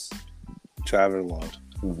 He's just driving along.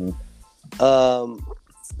 Mm-hmm.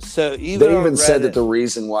 So they even said that the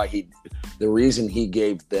reason he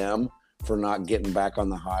gave them for not getting back on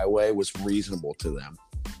the highway was reasonable to them.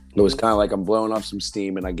 It was kind of like, I'm blowing up some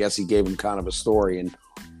steam, and I guess he gave them kind of a story, and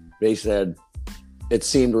they said it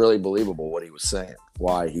seemed really believable what he was saying,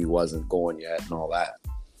 why he wasn't going yet and all that.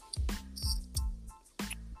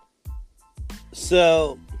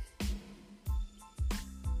 So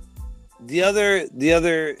the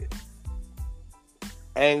other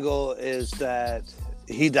angle is that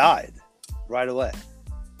he died right away.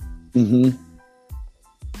 Mm-hmm.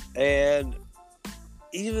 And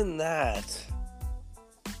even that,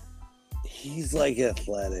 he's like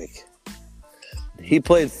athletic. He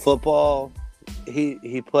played football.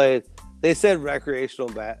 He played, they said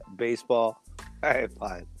recreational baseball. All right,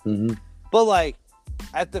 fine. Mm-hmm. But like,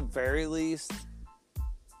 at the very least,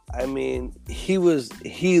 I mean, he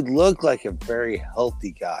looked like a very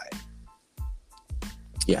healthy guy.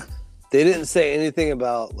 Yeah. They didn't say anything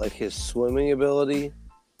about like his swimming ability.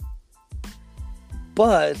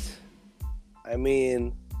 But I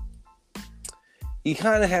mean, you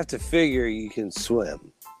kind of have to figure you can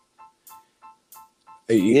swim.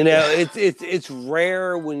 It's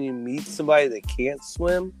rare when you meet somebody that can't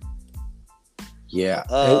swim. Yeah.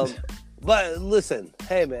 But listen,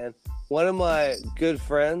 hey man, one of my good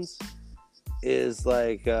friends is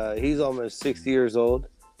like, he's almost 60 years old,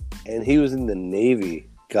 and he was in the Navy,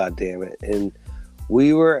 God damn it. And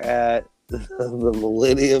we were at the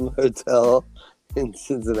Millennium Hotel in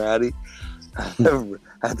Cincinnati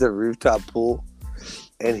at the rooftop pool,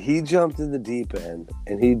 and he jumped in the deep end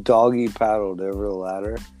and he doggy paddled over the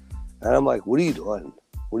ladder. And I'm like, what are you doing?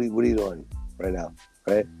 What are you doing right now?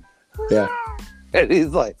 Right? Yeah. And he's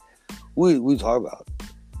like, we talk about.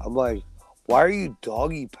 I'm like, why are you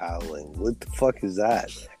doggy paddling? What the fuck is that?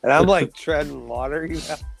 And I'm like treading water, you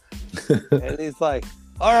know? And he's like,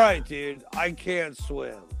 all right, dude, I can't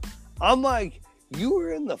swim. I'm like, you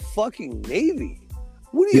were in the fucking Navy.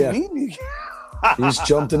 What do you mean you can't? He just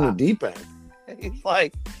jumped in the deep end. And he's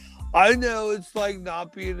like, I know it's like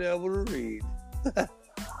not being able to read.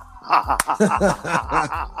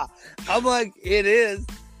 I'm like, it is,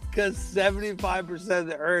 because 75% of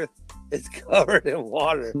the earth is covered in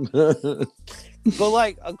water. But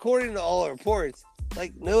like, according to all reports,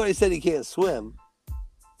 like nobody said he can't swim.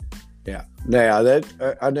 Yeah. Now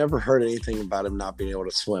that I never heard anything about him not being able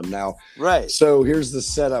to swim. Now, Right. So here's the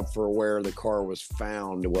setup for where the car was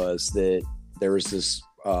found. Was that there was this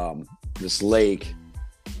this lake.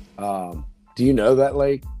 Do you know that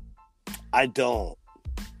lake? I don't.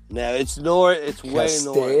 No, it's north. It's way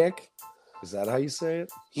north. Castaic? Is that how you say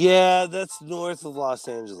it? Yeah, that's north of Los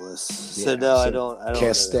Angeles. So Yeah, no, so I don't.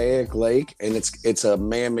 Castaic Lake, and it's a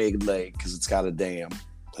man-made lake because it's got a dam.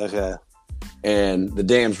 Okay. And the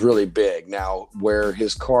dam's really big. Now, where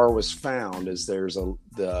his car was found is it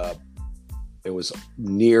was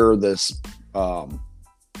near this little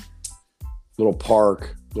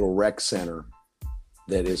park, little rec center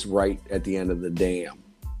that is right at the end of the dam.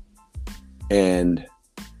 And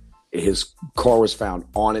his car was found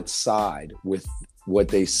on its side with what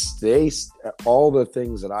they all the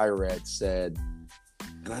things that I read said,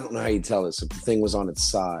 and I don't know how you tell this, if the thing was on its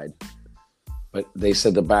side, but they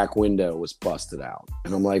said the back window was busted out.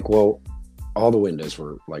 And I'm like, well, all the windows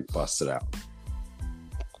were like busted out.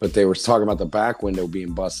 But they were talking about the back window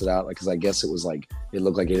being busted out because I guess it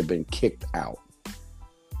looked like it had been kicked out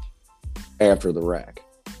after the wreck.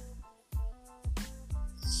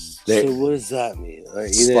 So what does that mean?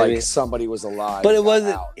 It's like somebody was alive. But it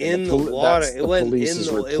wasn't in the water. It wasn't in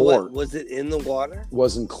the report. Was it in the water?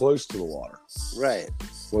 Wasn't close to the water. Right.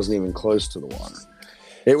 Wasn't even close to the water.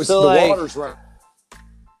 It was So, the like, water's right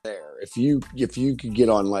there. If you could get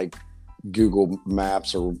on like Google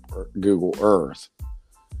Maps or Google Earth,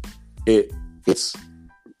 it's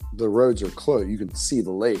the roads are close. You can see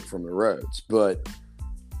the lake from the roads, but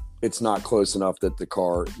it's not close enough that the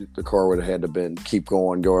car would have had to keep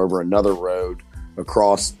going, go over another road,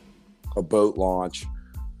 across a boat launch,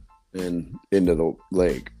 and into the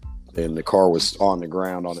lake. And the car was on the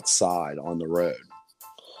ground on its side on the road.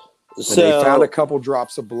 So, and they found a couple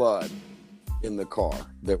drops of blood in the car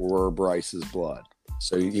that were Bryce's blood.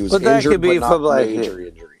 So he was injured, but not major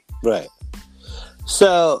injury. Right.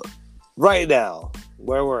 So right now,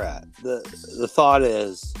 where we're at, the thought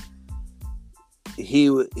is he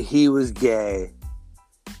was gay.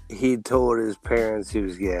 He told his parents he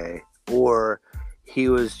was gay, or he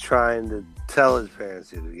was trying to tell his parents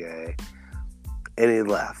he was gay, and he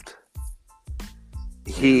left.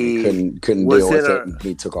 He couldn't deal with it, and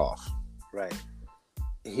he took off. Right.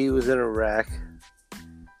 He was in a wreck.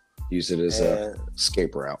 Use it as a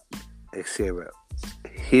escape route. Escape route.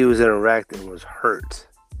 He was in a wreck and was hurt,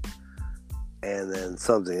 and then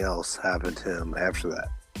something else happened to him after that.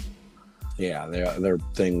 Yeah, their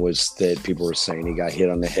thing was that people were saying he got hit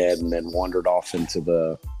on the head and then wandered off into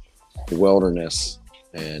the wilderness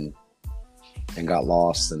and got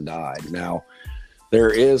lost and died. Now, there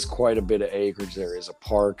is quite a bit of acreage. There is a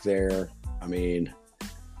park there. I mean,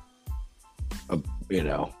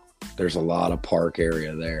 there's a lot of park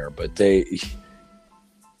area there, but it's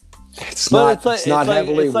not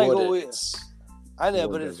heavily wooded. I know,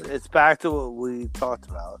 but it's back to what we talked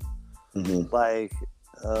about. Mm-hmm. Like,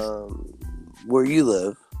 where you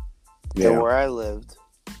live and where I lived,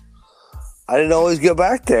 I didn't always go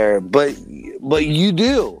back there, but you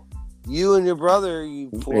do. You and your brother, you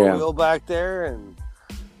four-wheel back there, and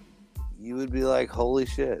you would be like, "Holy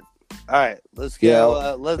shit!" All right, let's go.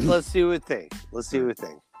 Yeah. Let's see what we think. Let's see what we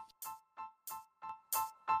think.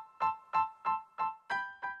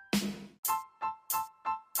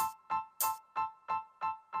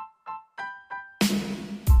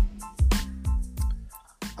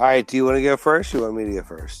 All right, do you want to go first? Or you want me to go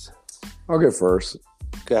first? I'll go first.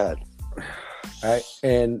 Go ahead.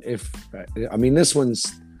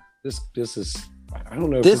 This is I don't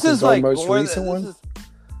know if this is our like most recent one.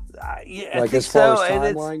 Like as far as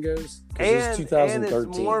timeline goes, and 2013. And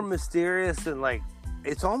it's more mysterious than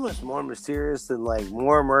it's almost more mysterious than like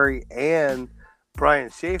Maura Murray and Brian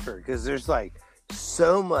Schaefer, because there's like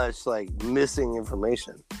so much like missing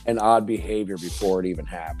information and odd behavior before it even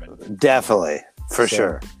happened. Definitely, for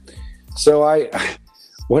sure. So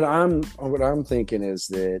what I'm thinking is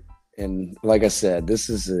that, and like I said, this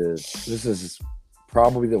is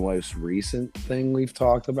probably the most recent thing we've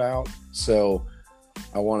talked about. So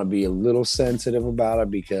I want to be a little sensitive about it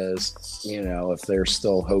because, if there's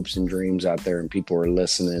still hopes and dreams out there and people are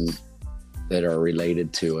listening that are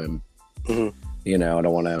related to him, I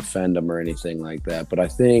don't want to offend him or anything like that. But I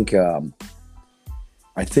think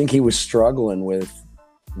he was struggling with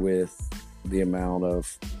the amount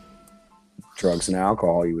of drugs and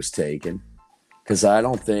alcohol he was taking, because I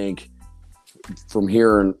don't think, from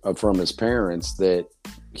hearing from his parents, that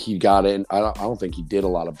he got in. I don't think he did a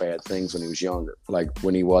lot of bad things when he was younger, like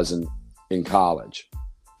when he wasn't in college.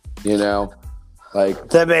 Like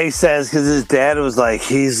that makes sense, because his dad was like,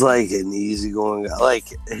 he's like an easygoing guy. Like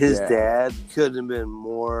his dad couldn't have been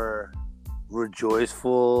more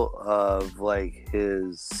rejoiceful of like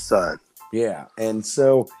his son. Yeah, and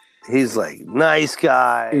so he's like nice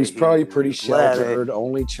guy. He was probably pretty sheltered,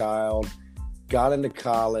 only child. Got into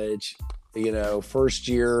college. First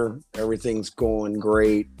year, everything's going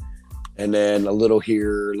great. And then a little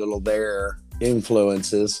here, a little there,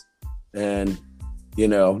 influences. And,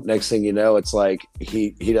 next thing you know, it's like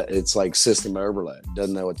it's like system overload.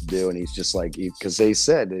 Doesn't know what to do. And he's just like, because they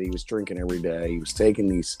said that he was drinking every day. He was taking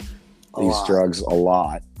these drugs a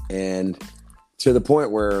lot. And to the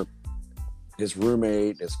point where his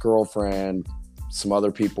roommate, his girlfriend, some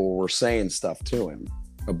other people were saying stuff to him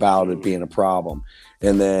about it being a problem.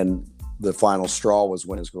 And then the final straw was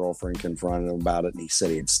when his girlfriend confronted him about it, and he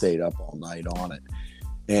said he had stayed up all night on it.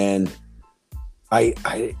 And I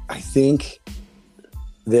think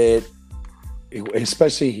that,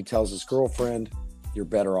 especially, he tells his girlfriend, "You're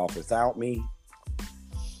better off without me."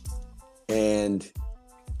 And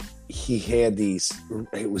he had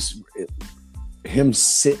him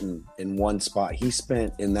sitting in one spot. He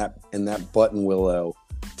spent in that Buttonwillow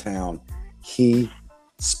town. He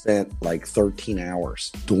spent like 13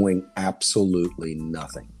 hours doing absolutely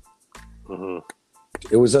nothing.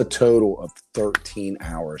 It was a total of 13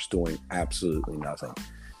 hours doing absolutely nothing.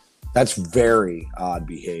 That's very odd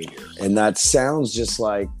behavior. And that sounds just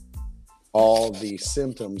like all the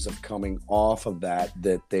symptoms of coming off of that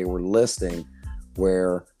they were listing,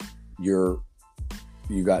 where there's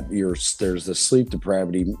the sleep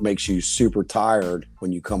depravity, makes you super tired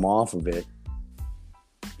when you come off of it.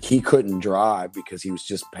 He couldn't drive because he was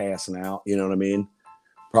just passing out. You know what I mean?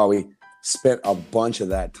 Probably spent a bunch of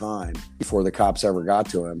that time before the cops ever got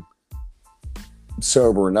to him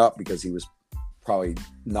sobering up, because he was probably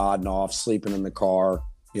nodding off, sleeping in the car,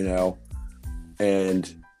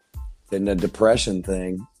 and then the depression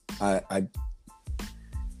thing. I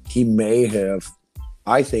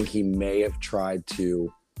think he may have tried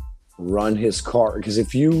to run his car, because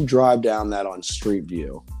if you drive down that on Street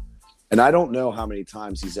View, and I don't know how many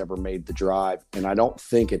times he's ever made the drive, and I don't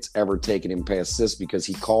think it's ever taken him past this, because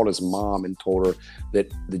he called his mom and told her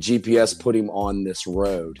that the GPS put him on this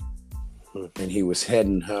road and he was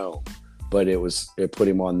heading home, but it put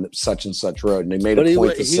him on such and such road, and they made a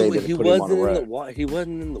point to say that it put him on a road. He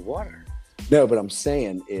wasn't in the water. No, but I'm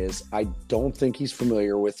saying is, I don't think he's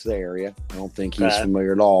familiar with the area. I don't think he's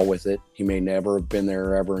familiar at all with it. He may never have been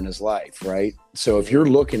there ever in his life, right? So if you're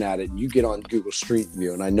looking at it and you get on Google Street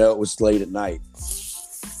View, and I know it was late at night,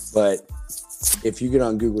 but if you get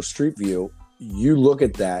on Google Street View, you look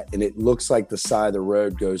at that and it looks like the side of the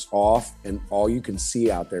road goes off and all you can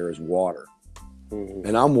see out there is water.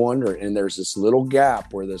 And I'm wondering, and there's this little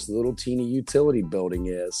gap where this little teeny utility building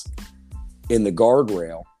is in the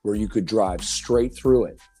guardrail, where you could drive straight through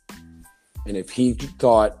it. And if he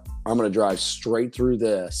thought, I'm going to drive straight through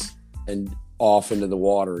this and off into the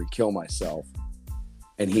water and kill myself,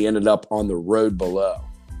 and he ended up on the road below,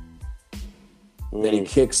 then he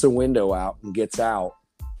kicks the window out and gets out.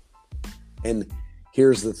 And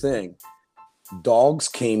here's the thing. Dogs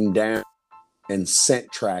came down and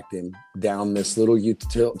scent tracked him down this little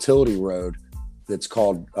utility road that's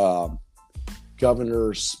called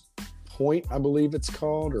Governor's Point, I believe it's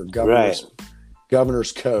called, or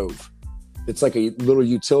Governor's Cove. It's like a little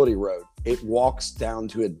utility road. It walks down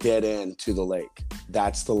to a dead end to the lake.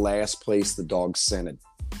 That's the last place the dogs scented.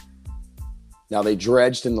 Now, they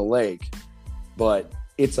dredged in the lake, but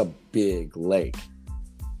it's a big lake.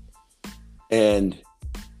 And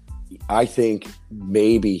I think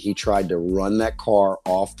maybe he tried to run that car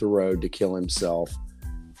off the road to kill himself.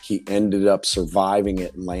 He ended up surviving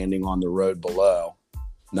it and landing on the road below,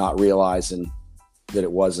 not realizing that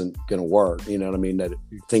it wasn't going to work. You know what I mean? That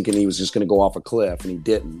thinking he was just going to go off a cliff, and he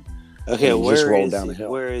didn't. Okay, he just rolled down the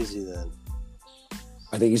hill. Where is he then?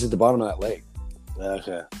 I think he's at the bottom of that lake.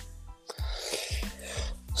 Okay.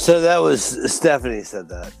 So that was Stephanie said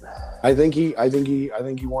that. I think he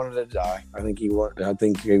wanted to die. I think he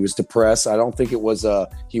was depressed. I don't think it was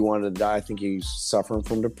he wanted to die. I think he's suffering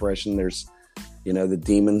from depression. There's, the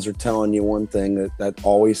demons are telling you one thing that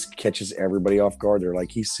always catches everybody off guard. They're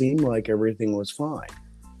like, he seemed like everything was fine,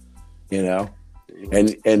 and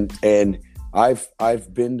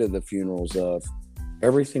I've been to the funerals of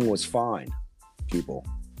everything was fine, people.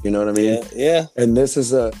 You know what I mean? Yeah. And this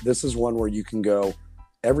is one where you can go,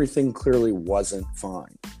 everything clearly wasn't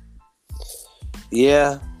fine.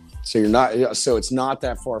 Yeah. So it's not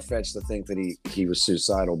that far fetched to think that he was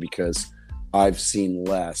suicidal, because I've seen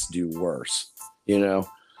less do worse.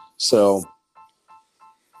 So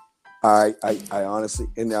I honestly,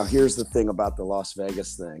 and now here's the thing about the Las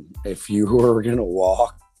Vegas thing. If you were gonna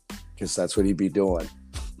walk, because that's what he'd be doing,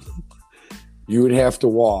 you would have to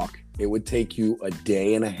walk. It would take you a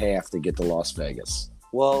day and a half to get to Las Vegas.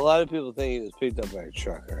 Well, a lot of people think he was picked up by a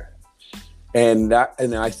trucker. And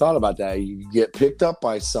I thought about that. You get picked up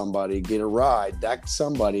by somebody, get a ride. That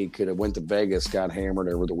somebody could have went to Vegas, got hammered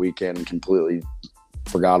over the weekend, and completely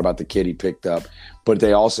forgot about the kid he picked up. But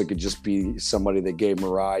they also could just be somebody that gave him a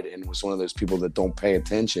ride and was one of those people that don't pay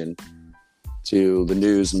attention to the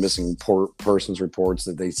news and missing persons reports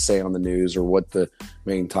that they say on the news, or what the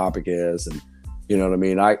main topic is. And you know what I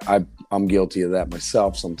mean? I'm guilty of that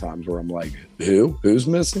myself sometimes, where I'm like, who's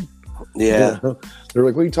missing? Yeah. They're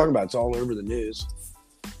like, what are you talking about? It's all over the news.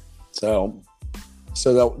 So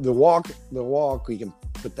the walk, we can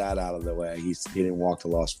put that out of the way. He didn't walk to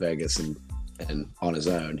Las Vegas and on his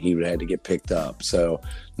own. He would have had to get picked up. So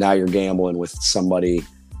now you're gambling with somebody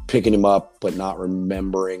picking him up, but not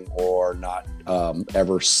remembering or not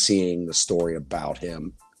ever seeing the story about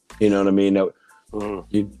him. You know what I mean?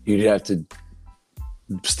 You'd have to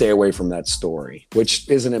stay away from that story, which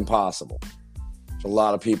isn't impossible. There's a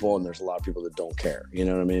lot of people, and there's a lot of people that don't care. You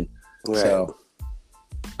know what I mean? Right. So,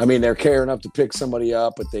 I mean, they're care enough to pick somebody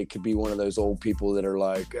up, but they could be one of those old people that are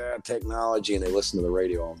like, technology, and they listen to the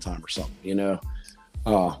radio all the time or something,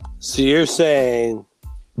 So you're saying,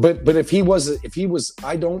 but if he was,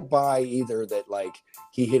 I don't buy either that like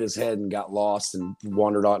he hit his head and got lost and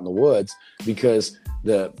wandered out in the woods, because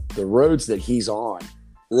the roads that he's on,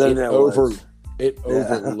 it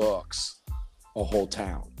overlooks a whole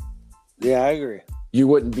town. Yeah, I agree. You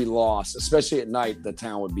wouldn't be lost, especially at night. The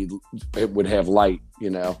town would have light,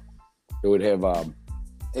 It would have.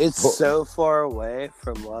 It's so far away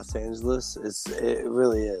from Los Angeles. It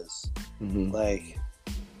really is. Mm-hmm. Like,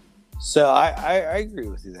 so I agree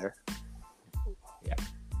with you there. Yeah.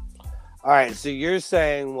 All right. So you're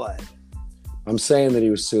saying what? I'm saying that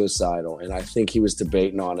he was suicidal, and I think he was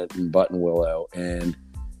debating on it in Buttonwillow, and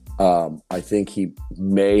I think he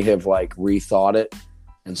may have like rethought it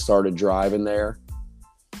and started driving there,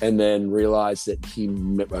 and then realized that he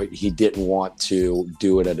didn't want to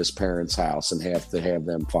do it at his parents' house and have to have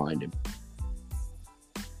them find him.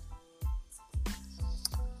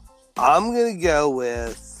 I'm gonna go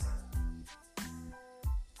with,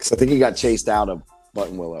 because I think he got chased out of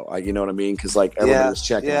Buttonwillow. You know what I mean? Because like everybody was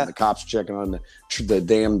checking on the cops, were checking on the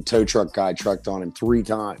damn tow truck guy trucked on him 3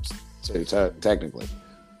 times, so technically,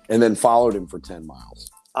 and then followed him for 10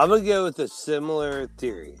 miles. I'm gonna go with a similar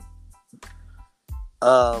theory,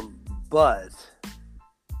 but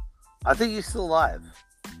I think he's still alive.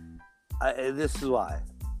 This is why.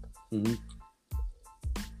 Mm-hmm.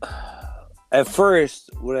 At first,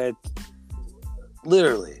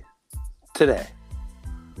 literally today,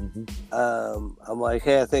 I'm like,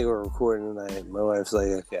 hey, I think we're recording tonight. My wife's like,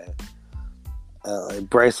 okay. Like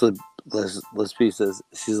Bryce Lespe says,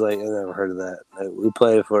 she's like, I never heard of that. We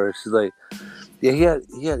played it for her. She's like, yeah,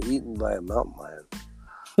 he got eaten by a mountain lion.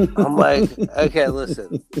 I'm like, okay,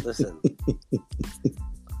 listen.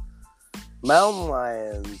 Mountain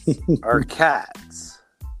lions are cats.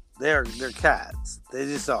 They're cats. They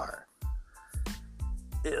just are.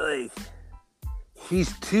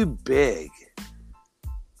 He's too big.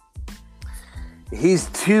 He's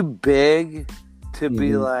too big to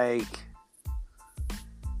be like,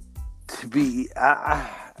 to be.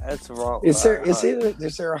 That's wrong. Is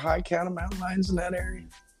there a high count of mountain lions in that area?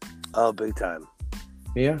 Oh, big time.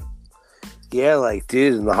 Yeah. Yeah, like,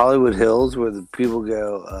 dude, in the Hollywood Hills where the people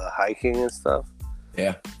go hiking and stuff.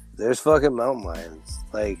 Yeah. There's fucking mountain lions.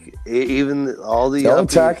 Like, even all the. They'll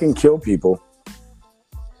attack and kill people.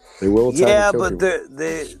 They will attack. Yeah, and kill but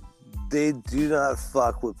people. they do not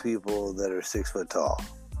fuck with people that are 6 foot tall.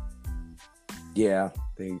 Yeah.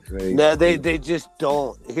 They just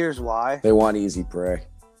don't. Here's why. They want easy prey.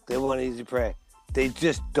 They want easy prey. They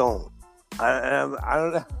just don't. I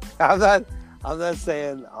don't know. I'm not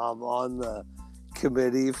saying I'm on the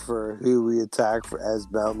committee for who we attack as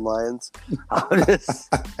mountain lions. I'm just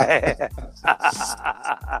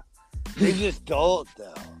they just don't,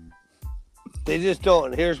 though. They just don't.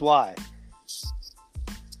 And here's why.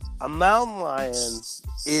 A mountain lion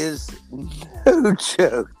is no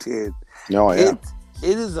joke, dude. Oh, yeah.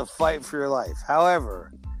 It is a fight for your life.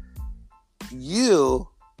 However, you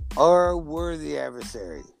are a worthy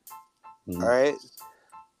adversary. Mm-hmm. All right?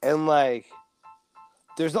 And, like,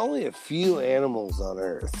 there's only a few animals on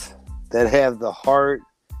Earth that have the heart,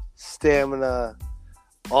 stamina,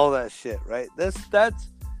 all that shit, right? That's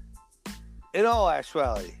in all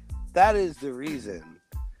actuality, that is the reason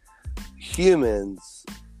humans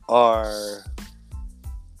are,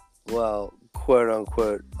 well, quote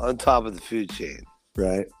unquote, on top of the food chain.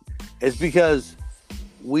 Right. It's because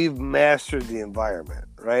we've mastered the environment,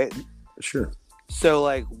 right? Sure. So,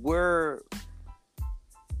 like, we're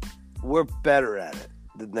better at it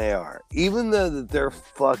than they are. Even though that they're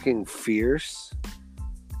fucking fierce,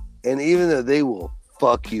 and even though they will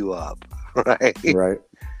fuck you up, right? Right.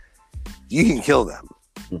 You can kill them.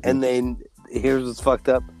 Mm-hmm. And here's what's fucked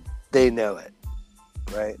up. They know it,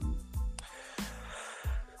 right?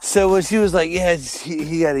 So when she was like, yeah,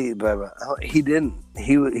 he got eaten by he didn't.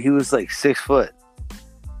 He was like 6 foot.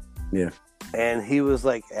 Yeah. And he was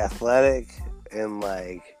like athletic and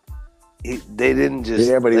like, they didn't just...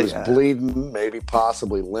 Yeah, but he was bleeding, maybe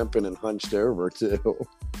possibly limping and hunched over too.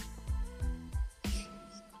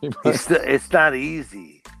 It's not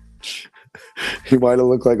easy. He might have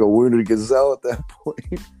looked like a wounded gazelle at that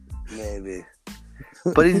point. Maybe.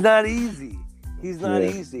 But he's not easy. He's not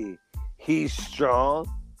easy. He's strong.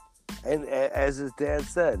 And as his dad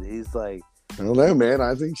said, he's like... I don't know, man.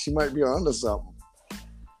 I think she might be onto something.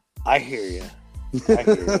 I hear you. She might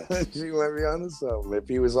be onto something. If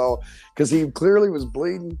he was all... Because he clearly was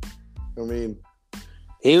bleeding. I mean...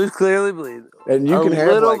 He was clearly bleeding. And you can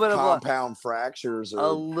have like compound fractures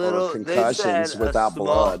or concussions without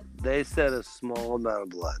blood. They said a small amount of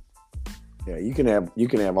blood. Yeah, you can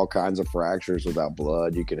have all kinds of fractures without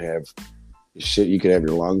blood. You could have shit. You could have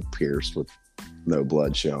your lung pierced with no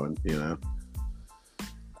blood showing. You know.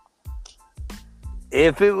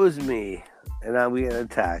 If it was me and I'm getting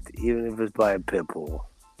attacked, even if it's by a pit bull,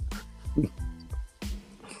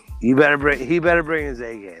 he better bring his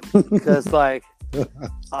A game, because like.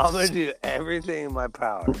 I'm gonna do everything in my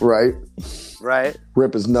power. Right.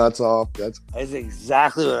 Rip his nuts off. That's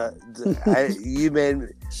exactly what you made me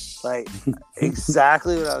like.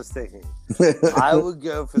 Exactly what I was thinking. I would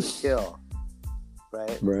go for the kill.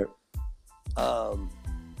 Right.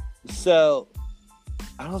 So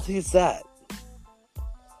I don't think it's that.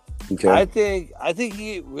 Okay. I think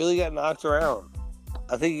he really got knocked around.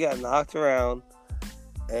 I think he got knocked around,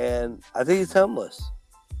 and I think he's homeless.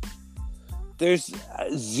 There's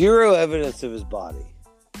zero evidence of his body.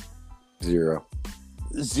 Zero.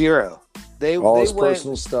 All his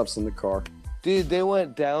personal stuff's in the car. Dude, they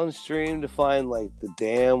went downstream to find like the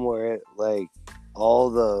dam where it like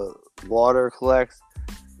all the water collects.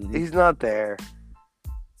 Mm-hmm. He's not there.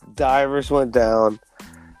 Divers went down.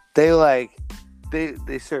 They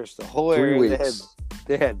searched the whole area. 3 weeks.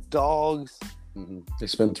 They had dogs. Mm-hmm. They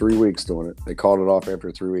spent 3 weeks doing it. They called it off after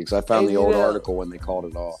 3 weeks. I found the old article when they called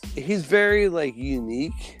it off. He's very like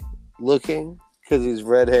unique looking because he's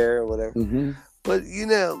red hair or whatever. Mm-hmm. But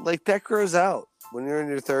like that grows out when you're in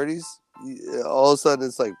your 30s. All of a sudden,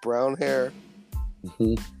 it's like brown hair,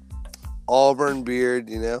 auburn beard.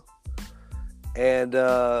 And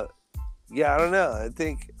I don't know. I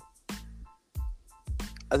think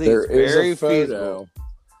there it's very is a photo. Feasible.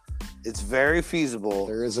 It's very feasible.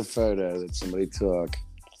 There is a photo that somebody took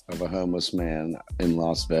of a homeless man in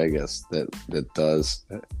Las Vegas that does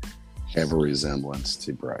have a resemblance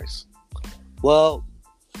to Bryce. Well,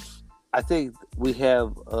 I think we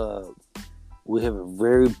have a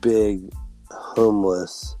very big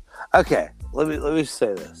homeless. Okay, let me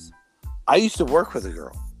say this. I used to work with a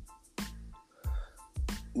girl.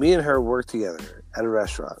 Me and her worked together at a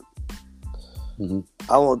restaurant. Mm-hmm.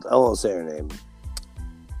 I won't say her name.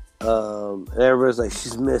 And everybody's like,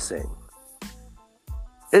 she's missing.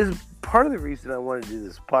 It's part of the reason I wanted to do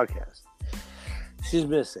this podcast. She's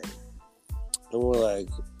missing. And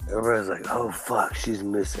everybody's like, oh fuck, she's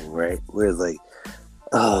missing, right? We're like,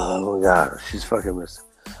 oh my god, she's fucking missing.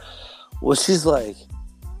 Well, she's like,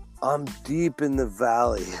 I'm deep in the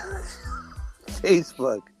valley.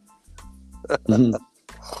 Facebook.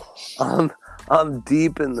 I'm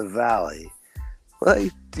deep in the valley.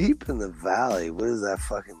 Like, deep in the valley? What does that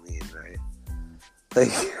fucking mean, right?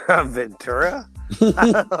 Like, Ventura?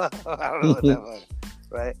 I don't know what that was,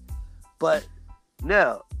 right? But,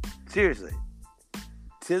 no, seriously.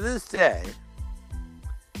 To this day,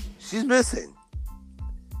 she's missing,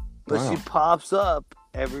 but Wow. she pops up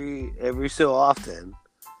every so often,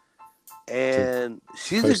 and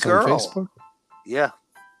she's a Post on girl. Facebook? Yeah,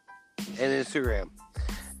 and Instagram,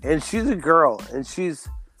 and she's a girl, and she's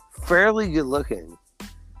fairly good looking,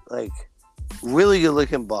 like really good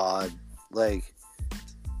looking bod, like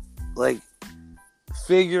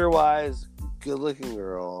figure wise, good looking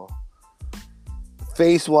girl,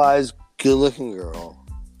 face wise, good looking girl.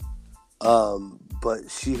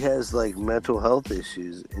 But she has like mental health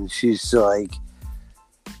issues, and she's like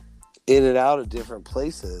in and out of different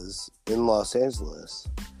places in Los Angeles.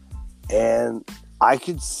 And I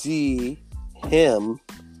could see him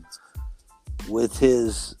with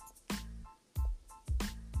his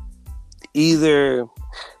either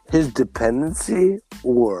his dependency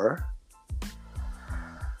or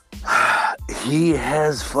he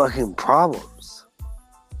has fucking problems.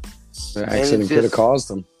 The accident could have caused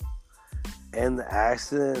them. And the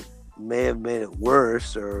accident may have made it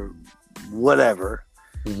worse or whatever.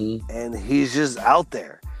 Mm-hmm. And he's just out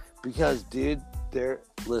there. Because, dude,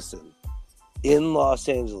 listen, in Los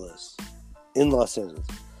Angeles,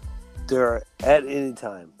 there are at any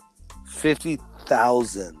time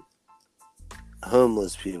 50,000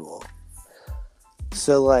 homeless people.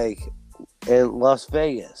 So, like, in Las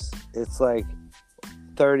Vegas, it's like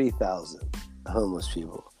 30,000 homeless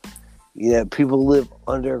people. You know, people live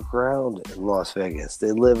underground in Las Vegas.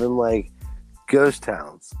 They live in like ghost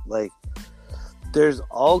towns. Like, there's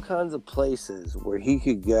all kinds of places where he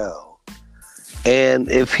could go.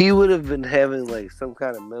 And if he would have been having like some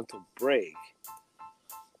kind of mental break,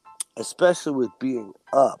 especially with being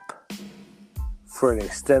up for an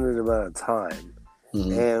extended amount of time,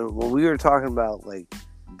 Mm-hmm. and when we were talking about like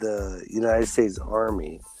the United States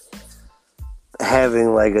Army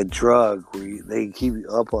having like a drug where they keep you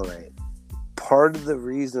up all night, part of the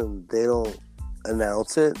reason they don't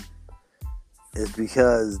announce it is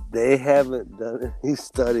because they haven't done any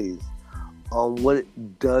studies on what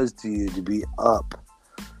it does to you to be up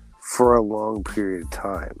for a long period of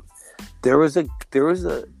time. There was a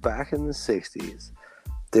back in the 60s,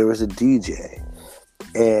 there was a DJ,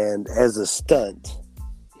 and as a stunt,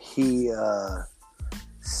 he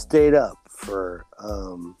stayed up for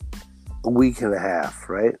a week and a half,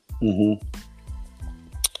 right? Mm-hmm.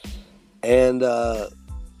 And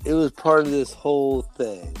it was part of this whole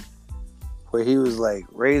thing where he was like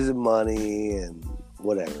raising money and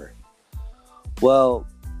whatever. Well,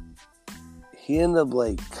 he ended up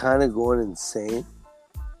like kind of going insane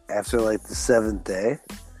after like the 7th day,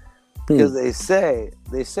 because they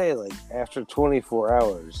say like after 24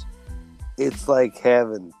 hours, it's like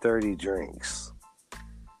having 30 drinks.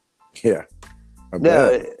 Yeah. No,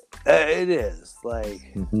 it is like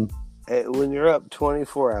Mm-hmm. when you're up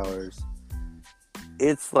 24 hours,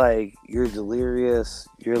 it's like you're delirious.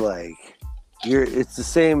 It's the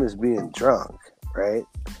same as being drunk, right?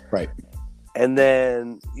 Right. And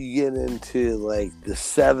then you get into like the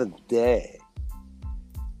 7th day,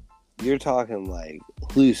 you're talking like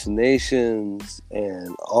hallucinations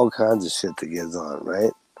and all kinds of shit that gets on,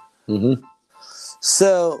 right? Mm-hmm.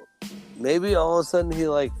 So maybe all of a sudden he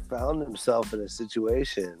like found himself in a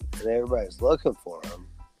situation and everybody's looking for him,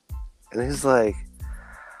 and he's like,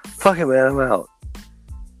 "Fuck it, man, I'm out."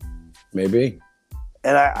 Maybe.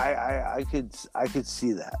 And I could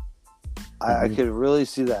see that. I could really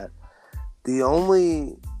see that. The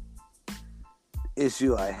only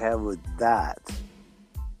issue I have with that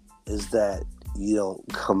is that you don't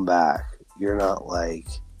come back. You're not like,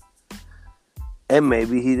 and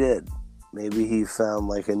maybe he did. Maybe he found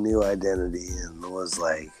like a new identity and was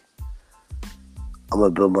like, I'm gonna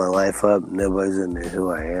build my life up. Nobody's gonna know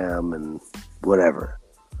who I am and whatever.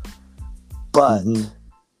 But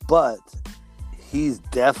he's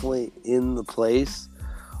definitely in the place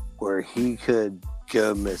where he could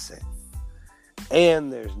go missing.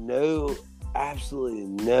 And there's absolutely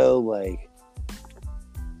no like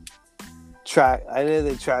track. I know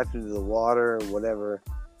they tracked him to the water or whatever.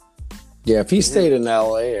 Yeah, if he stayed in the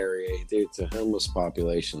LA area, dude, the homeless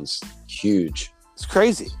population's huge. It's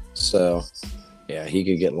crazy. So, yeah, he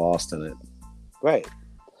could get lost in it. Right.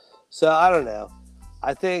 So I don't know.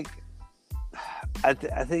 I think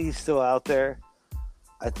he's still out there.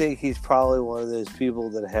 I think he's probably one of those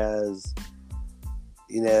people that has,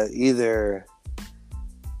 you know, either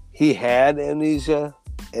he had amnesia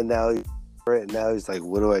and now he's like,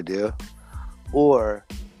 what do I do? Or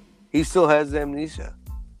he still has amnesia.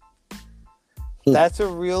 That's a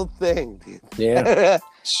real thing, dude. Yeah,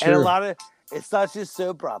 sure. And it's not just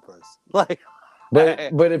soap operas. Like,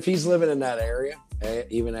 but if he's living in that area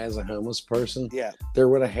even as a homeless person, Yeah. there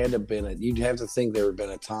would have had to been you'd have to think there would have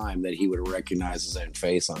been a time that he would have recognized his own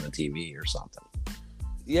face on the TV or something.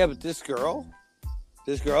 Yeah, but this girl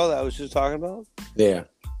that I was just talking about, Yeah.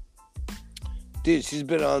 dude, she's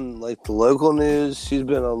been on like the local news. She's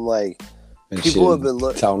been on like And people have been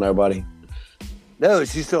tell nobody. No,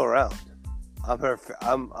 she's still around.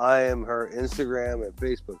 I am her Instagram and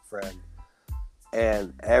Facebook friend,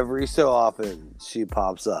 and every so often she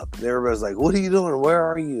pops up. And everybody's like, "What are you doing? Where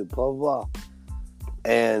are you?" Blah blah. Blah.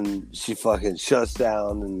 And she fucking shuts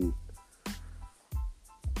down, and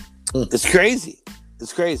it's crazy.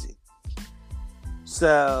 It's crazy.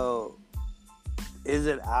 So, is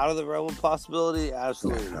it out of the realm of possibility?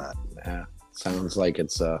 Absolutely not. Yeah, sounds like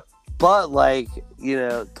it's But like,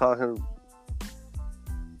 talking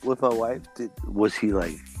with my wife, was he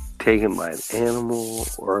like taken by an animal,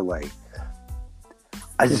 or like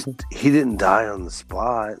he didn't die on the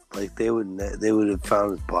spot. Like they would have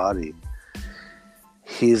found his body.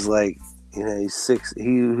 He's like, he's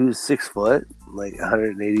he was 6 foot, like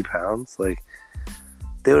 180 pounds. Like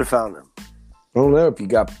they would have found him. I don't know if you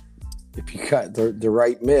got the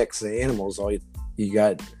right mix of animals. All you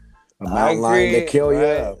got a mountain lion to kill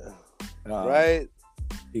right. you. Right.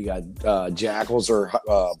 You got jackals or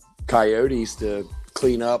coyotes to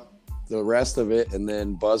clean up the rest of it, and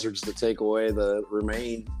then buzzards to take away the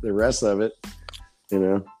rest of it.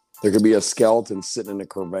 There could be a skeleton sitting in a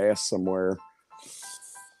crevasse somewhere.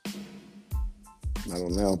 I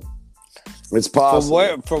don't know. It's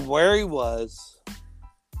possible. From where he was.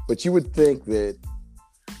 But you would think that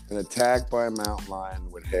an attack by a mountain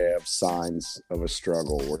lion would have signs of a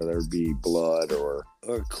struggle, where there'd be blood or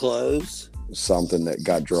clothes, something that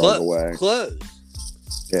got dragged away. Clothes.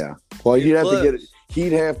 Yeah. Well,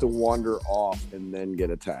 he'd have to wander off and then get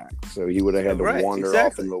attacked. So he would have had to wander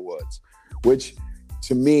off in the woods. Which,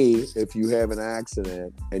 to me, if you have an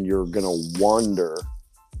accident and you're gonna wander,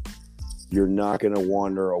 you're not going to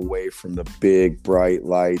wander away from the big bright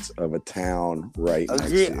lights of a town right next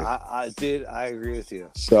to you. I agree with you.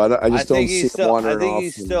 So I just don't see him wandering off. I think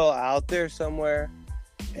he's still out there somewhere,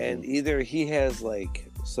 and either he has like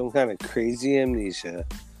some kind of crazy amnesia,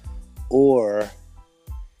 or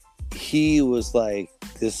he was like,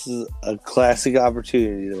 this is a classic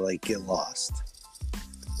opportunity to like get lost.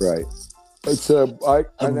 Right. He's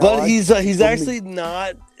actually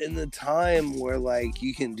not in the time where like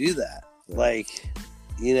you can do that. Like,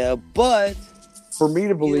 but for me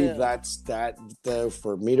to believe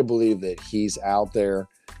for me to believe that he's out there,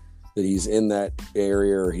 that he's in that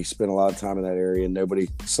area, or he spent a lot of time in that area and nobody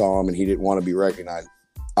saw him and he didn't want to be recognized,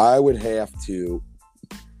 I would have to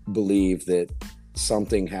believe that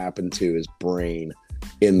something happened to his brain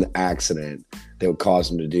in the accident that would cause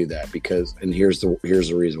him to do that. And here's the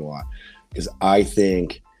reason why. Because I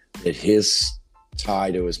think that his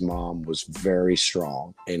tie to his mom was very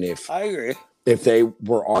strong, and I agree, if they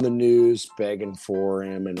were on the news begging for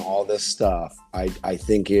him and all this stuff, I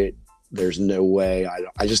think there's no way.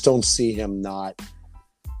 I just don't see him not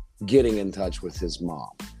getting in touch with his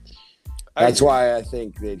mom. That's why I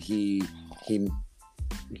think that he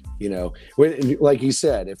like you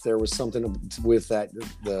said, if there was something with that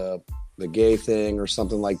the gay thing or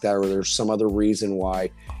something like that, or there's some other reason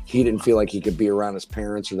why he didn't feel like he could be around his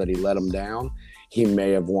parents, or that he let them down, he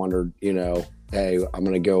may have wondered, hey, I'm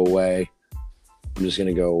going to go away. I'm just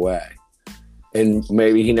going to go away. And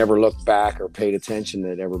maybe he never looked back or paid attention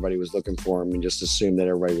that everybody was looking for him, and just assumed that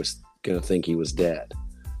everybody was going to think he was dead.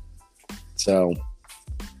 So,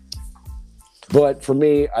 but for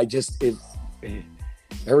me,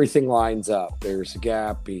 everything lines up. There's a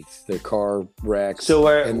gap. The car wrecks.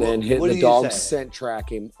 And then the dogs scent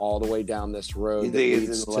track him all the way down this road that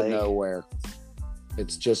leads to nowhere.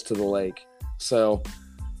 It's just to the lake. So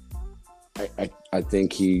I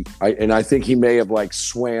think he may have like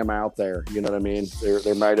swam out there. You know what I mean?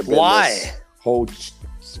 There might have been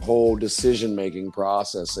this whole decision making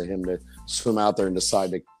process of him to swim out there and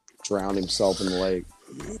decide to drown himself in the lake.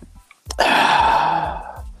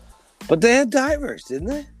 But they had divers, didn't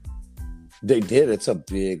they? They did. It's a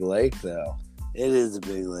big lake, though. It is a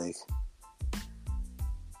big lake.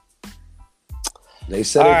 They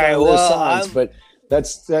said it on the signs, but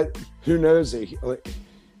that. Who knows?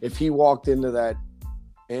 If he walked into that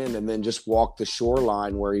end and then just walked the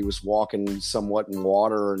shoreline where he was walking somewhat in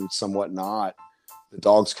water and somewhat not, the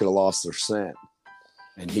dogs could have lost their scent,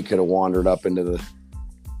 and he could have wandered up into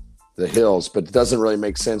the hills. But it doesn't really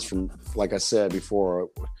make sense from, like I said before,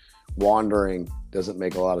 wandering doesn't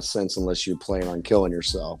make a lot of sense unless you plan on killing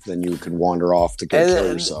yourself. Then you could wander off to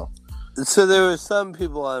kill yourself. So there were some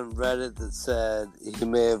people on Reddit that said he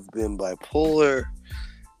may have been bipolar,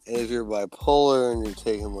 And if you're bipolar and you're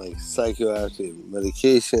taking like psychoactive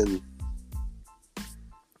medication,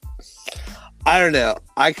 I don't know.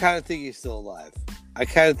 I kind of think he's still alive.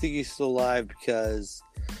 Because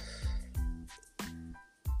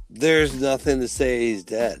there's nothing to say he's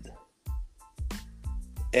dead.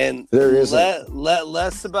 And there isn't.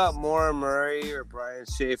 Less about Maura Murray or Brian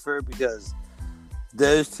Schaefer, because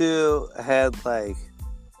those two had like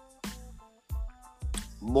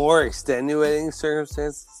more extenuating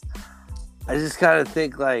circumstances. I just kind of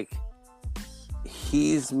think like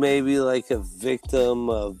he's maybe like a victim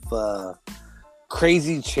of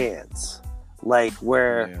crazy chance, like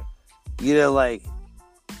where like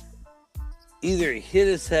either he hit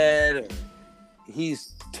his head or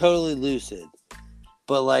he's totally lucid,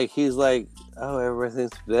 but like he's like, oh,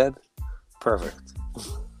 everything's dead, perfect.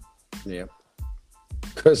 Yeah.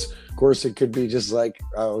 Because, of course, it could be just like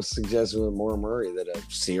I was suggesting with Maura Murray, that a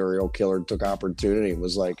serial killer took opportunity and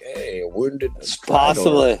was like, hey, a wounded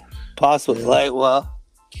Possibly. Yeah. Like, well.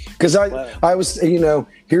 Because I was,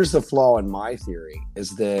 here's the flaw in my theory, is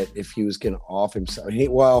that if he was going to off himself,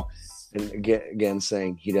 and again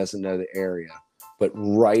saying he doesn't know the area, but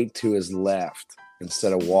right to his left,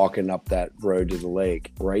 instead of walking up that road to the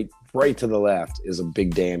lake, right to the left is a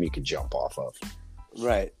big dam you could jump off of.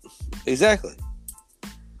 Right. Exactly.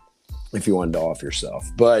 If you wanted to off yourself.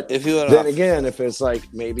 But if it's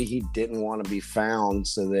like maybe he didn't want to be found,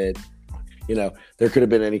 so that, there could have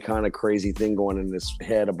been any kind of crazy thing going in his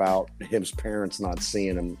head about his parents not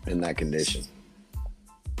seeing him in that condition.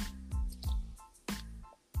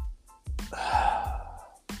 Are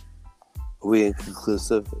we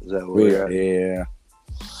inconclusive? Is that what we're at? Yeah.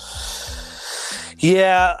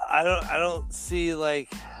 Yeah, I don't see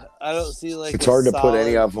like it's hard to put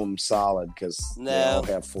any of them solid because they all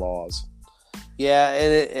have flaws. Yeah,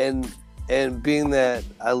 and being that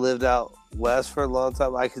I lived out west for a long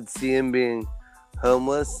time, I could see him being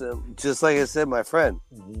homeless. Just like I said, my friend,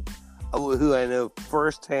 who I know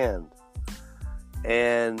firsthand,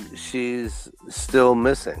 and she's still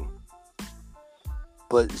missing,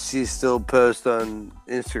 but she still posts on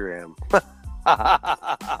Instagram.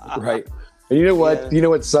 Right. And you know what? Yeah. You know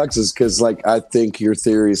what sucks is because, like, I think your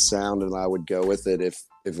theory is sound, and I would go with it if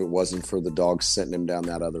it wasn't for the dog sending him down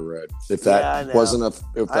that other road. If that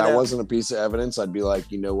wasn't a piece of evidence, I'd be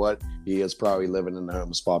like, you know what? He is probably living in the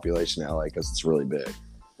homeless population in LA because it's really big.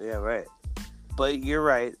 Yeah, right. But you're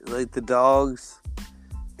right. Like the dogs,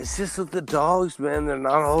 it's just with the dogs, man. They're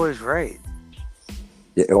not always right.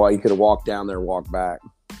 Yeah. Well, you could have walked down there and walked back.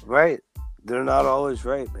 Right. They're not always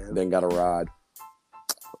right, man. Then got a ride.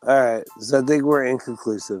 All right, so I think we're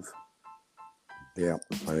inconclusive. Yeah,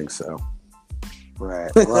 I think so. Right.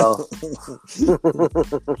 Well,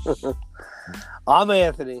 I'm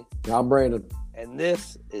Anthony. I'm Brandon. And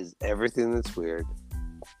this is Everything That's Weird.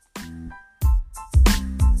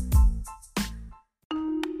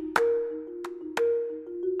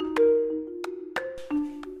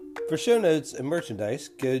 For show notes and merchandise,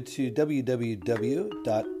 go to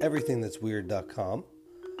www.everythingthat'sweird.com.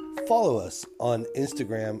 Follow us on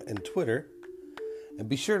Instagram and Twitter, and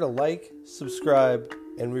be sure to like, subscribe,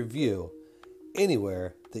 and review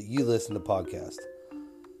anywhere that you listen to podcasts.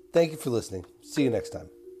 Thank you for listening. See you next time.